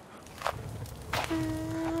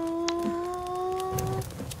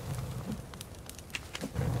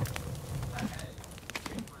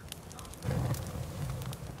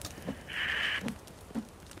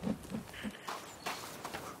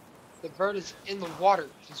 The bird is in the water.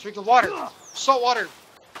 He's drinking water. Salt water.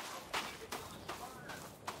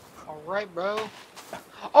 Alright, bro.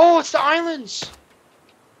 Oh, it's the islands.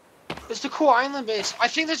 It's the cool island base. I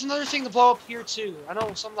think there's another thing to blow up here, too. I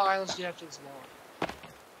know some of the islands do have things to blow up.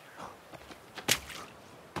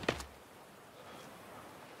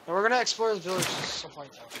 And we're gonna explore the villages and stuff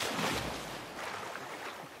like that.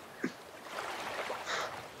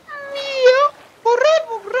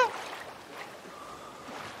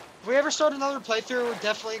 If we ever start another playthrough, we're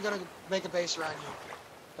definitely gonna make a base around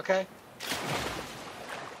you. Okay?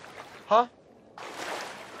 Huh?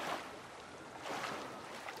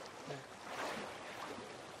 Yeah.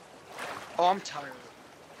 Oh, I'm tired.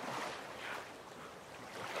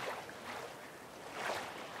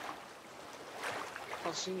 I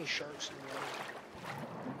don't see any sharks in the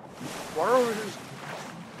water. Water over here is...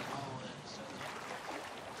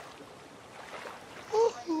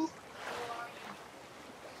 Oh, yeah.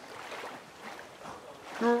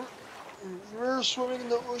 You were swimming in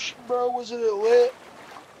the ocean, bro? Wasn't it lit?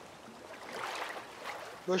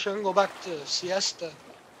 Wish I can go back to siesta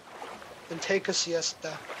and take a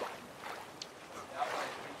siesta.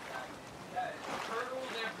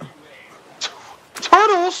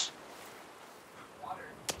 Turtles?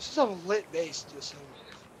 This is a lit base, just so.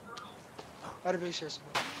 I had a base here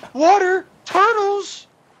somewhere. Water! Turtles!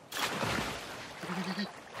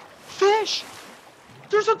 Fish!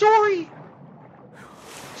 There's a dory!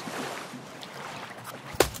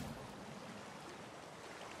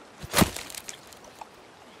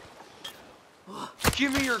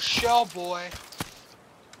 Give me your shell, boy.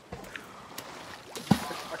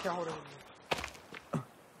 I can't hold it with me.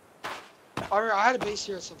 Alright, I had a base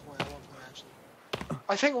here at some point. At one point, actually.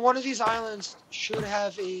 I think one of these islands should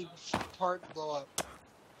have a part blow up.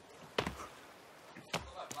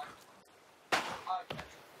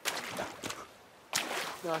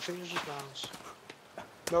 No, I think there's just mountains.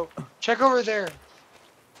 Nope. Check over there.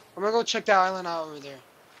 I'm gonna go check that island out over there.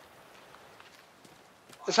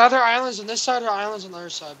 It's either islands on this side or islands on the other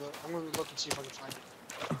side, but I'm gonna look and see if I can find it.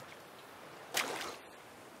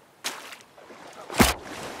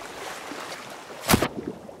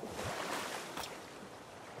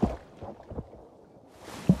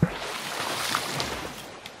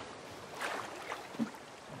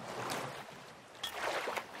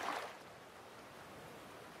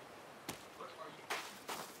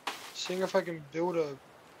 Seeing if I can build a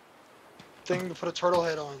thing to put a turtle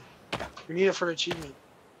head on. We need it for the achievement.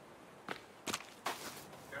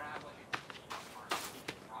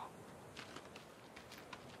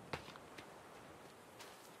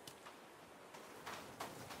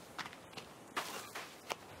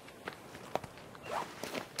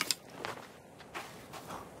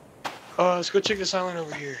 Let's go check this island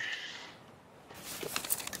over here.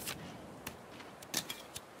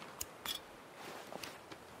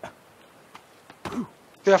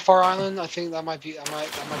 That far island, I think that might be it.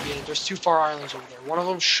 There's two far islands over there. One of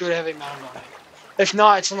them should have a mound on it. If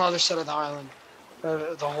not, it's on the other side of the island.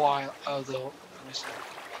 The whole island. Let me see.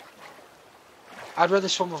 I'd rather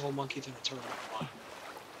swim with a monkey than a turtle.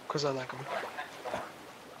 Because I like them.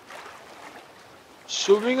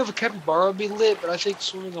 Swimming with a capybara would be lit, but I think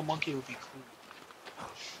swimming a monkey would be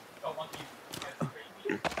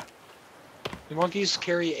cool. The monkeys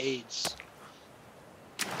carry AIDS.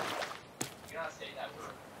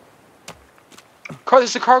 This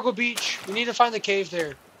is the cargo beach. We need to find the cave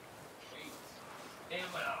there.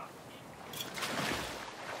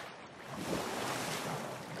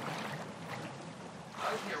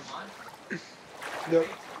 Yep.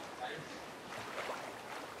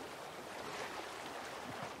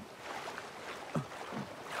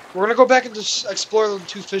 We're gonna go back and just explore the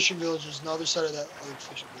two fishing villages on the other side of that other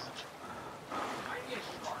fishing village.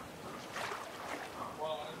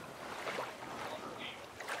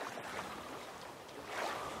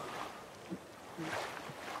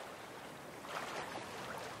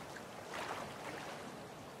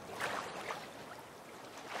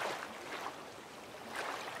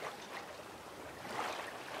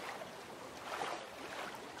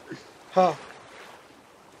 Huh.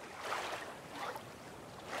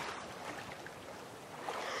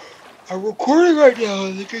 I'm recording right now.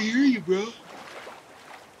 I can hear you, bro.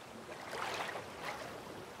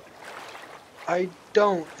 I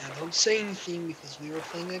don't. I don't say anything because we were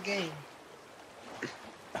playing a game.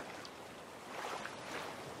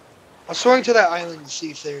 I was going to that island to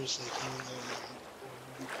see if there's like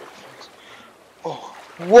any Oh,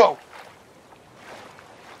 whoa!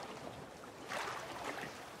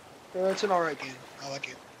 Yeah, it's an alright game. I like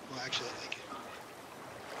it. Well, actually, I like it.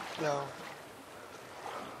 No.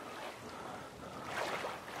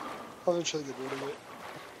 I'll eventually get bored of it.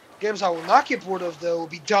 Games I will not get bored of, though, will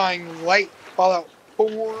be Dying Light, Fallout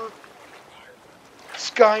 4,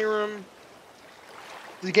 Skyrim.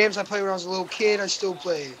 The games I played when I was a little kid, I still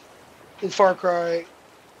play. In Far Cry.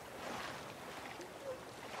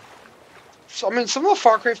 So, I mean, some of the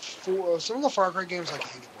Far Cry 4, some of the Far Cry games I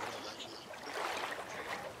can't get bored of,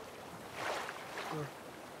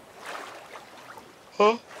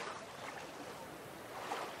 actually. Huh?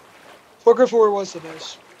 Far Cry 4 was the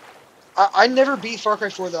best. I never beat Far Cry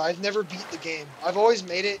 4 though. I've never beat the game. I've always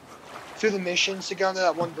made it through the missions to get onto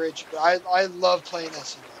that one bridge. But I love playing that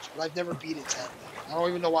so much. But I've never beat it sadly. I don't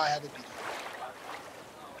even know why I haven't beat it.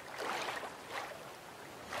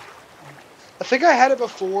 I think I had it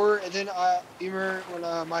before, and then you remember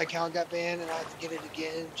when my account got banned and I had to get it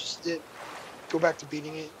again, just to go back to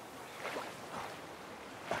beating it.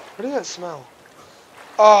 What did that smell?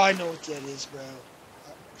 Oh, I know what that is, bro.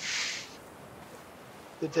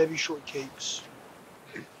 The Debbie shortcakes.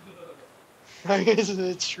 I guess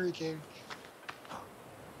it's shrieking.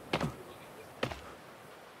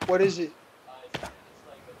 What is it?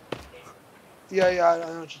 Yeah, I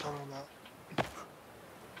know what you're talking about.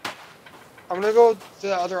 I'm gonna go to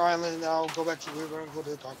the other island and I'll go back to we're gonna go to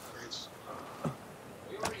the Conquer Race.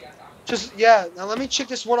 Just yeah, now let me check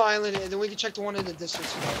this one island and then we can check the one in the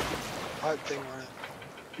distance thing on it.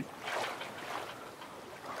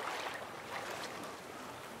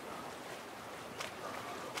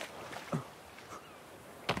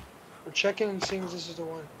 We're checking and seeing if this is the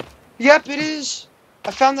one. Yep, it is!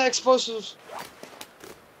 I found the explosives.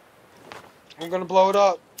 I'm gonna blow it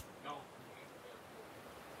up.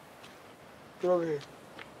 Get over here.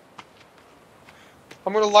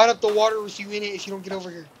 I'm gonna light up the water with you in it if you don't get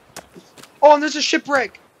over here. Oh, and there's a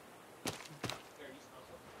shipwreck!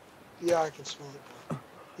 Yeah, I can smell it.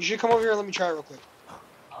 You should come over here and let me try it real quick.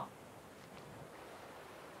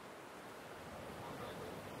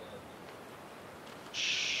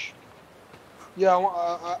 Shh. Yeah,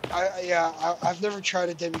 I've never tried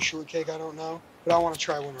a Debbie shortcake, I don't know. But I want to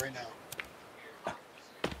try one right now.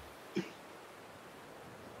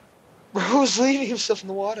 Bro's leaving himself in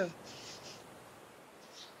the water.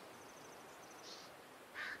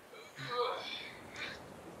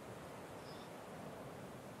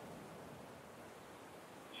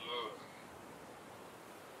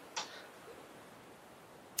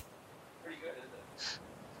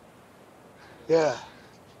 Yeah.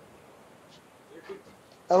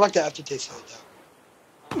 I like the aftertaste of it,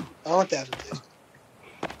 though. I like the aftertaste.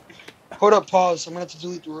 Hold up, pause. I'm gonna have to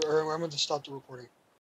delete the, or I'm gonna have to stop the recording.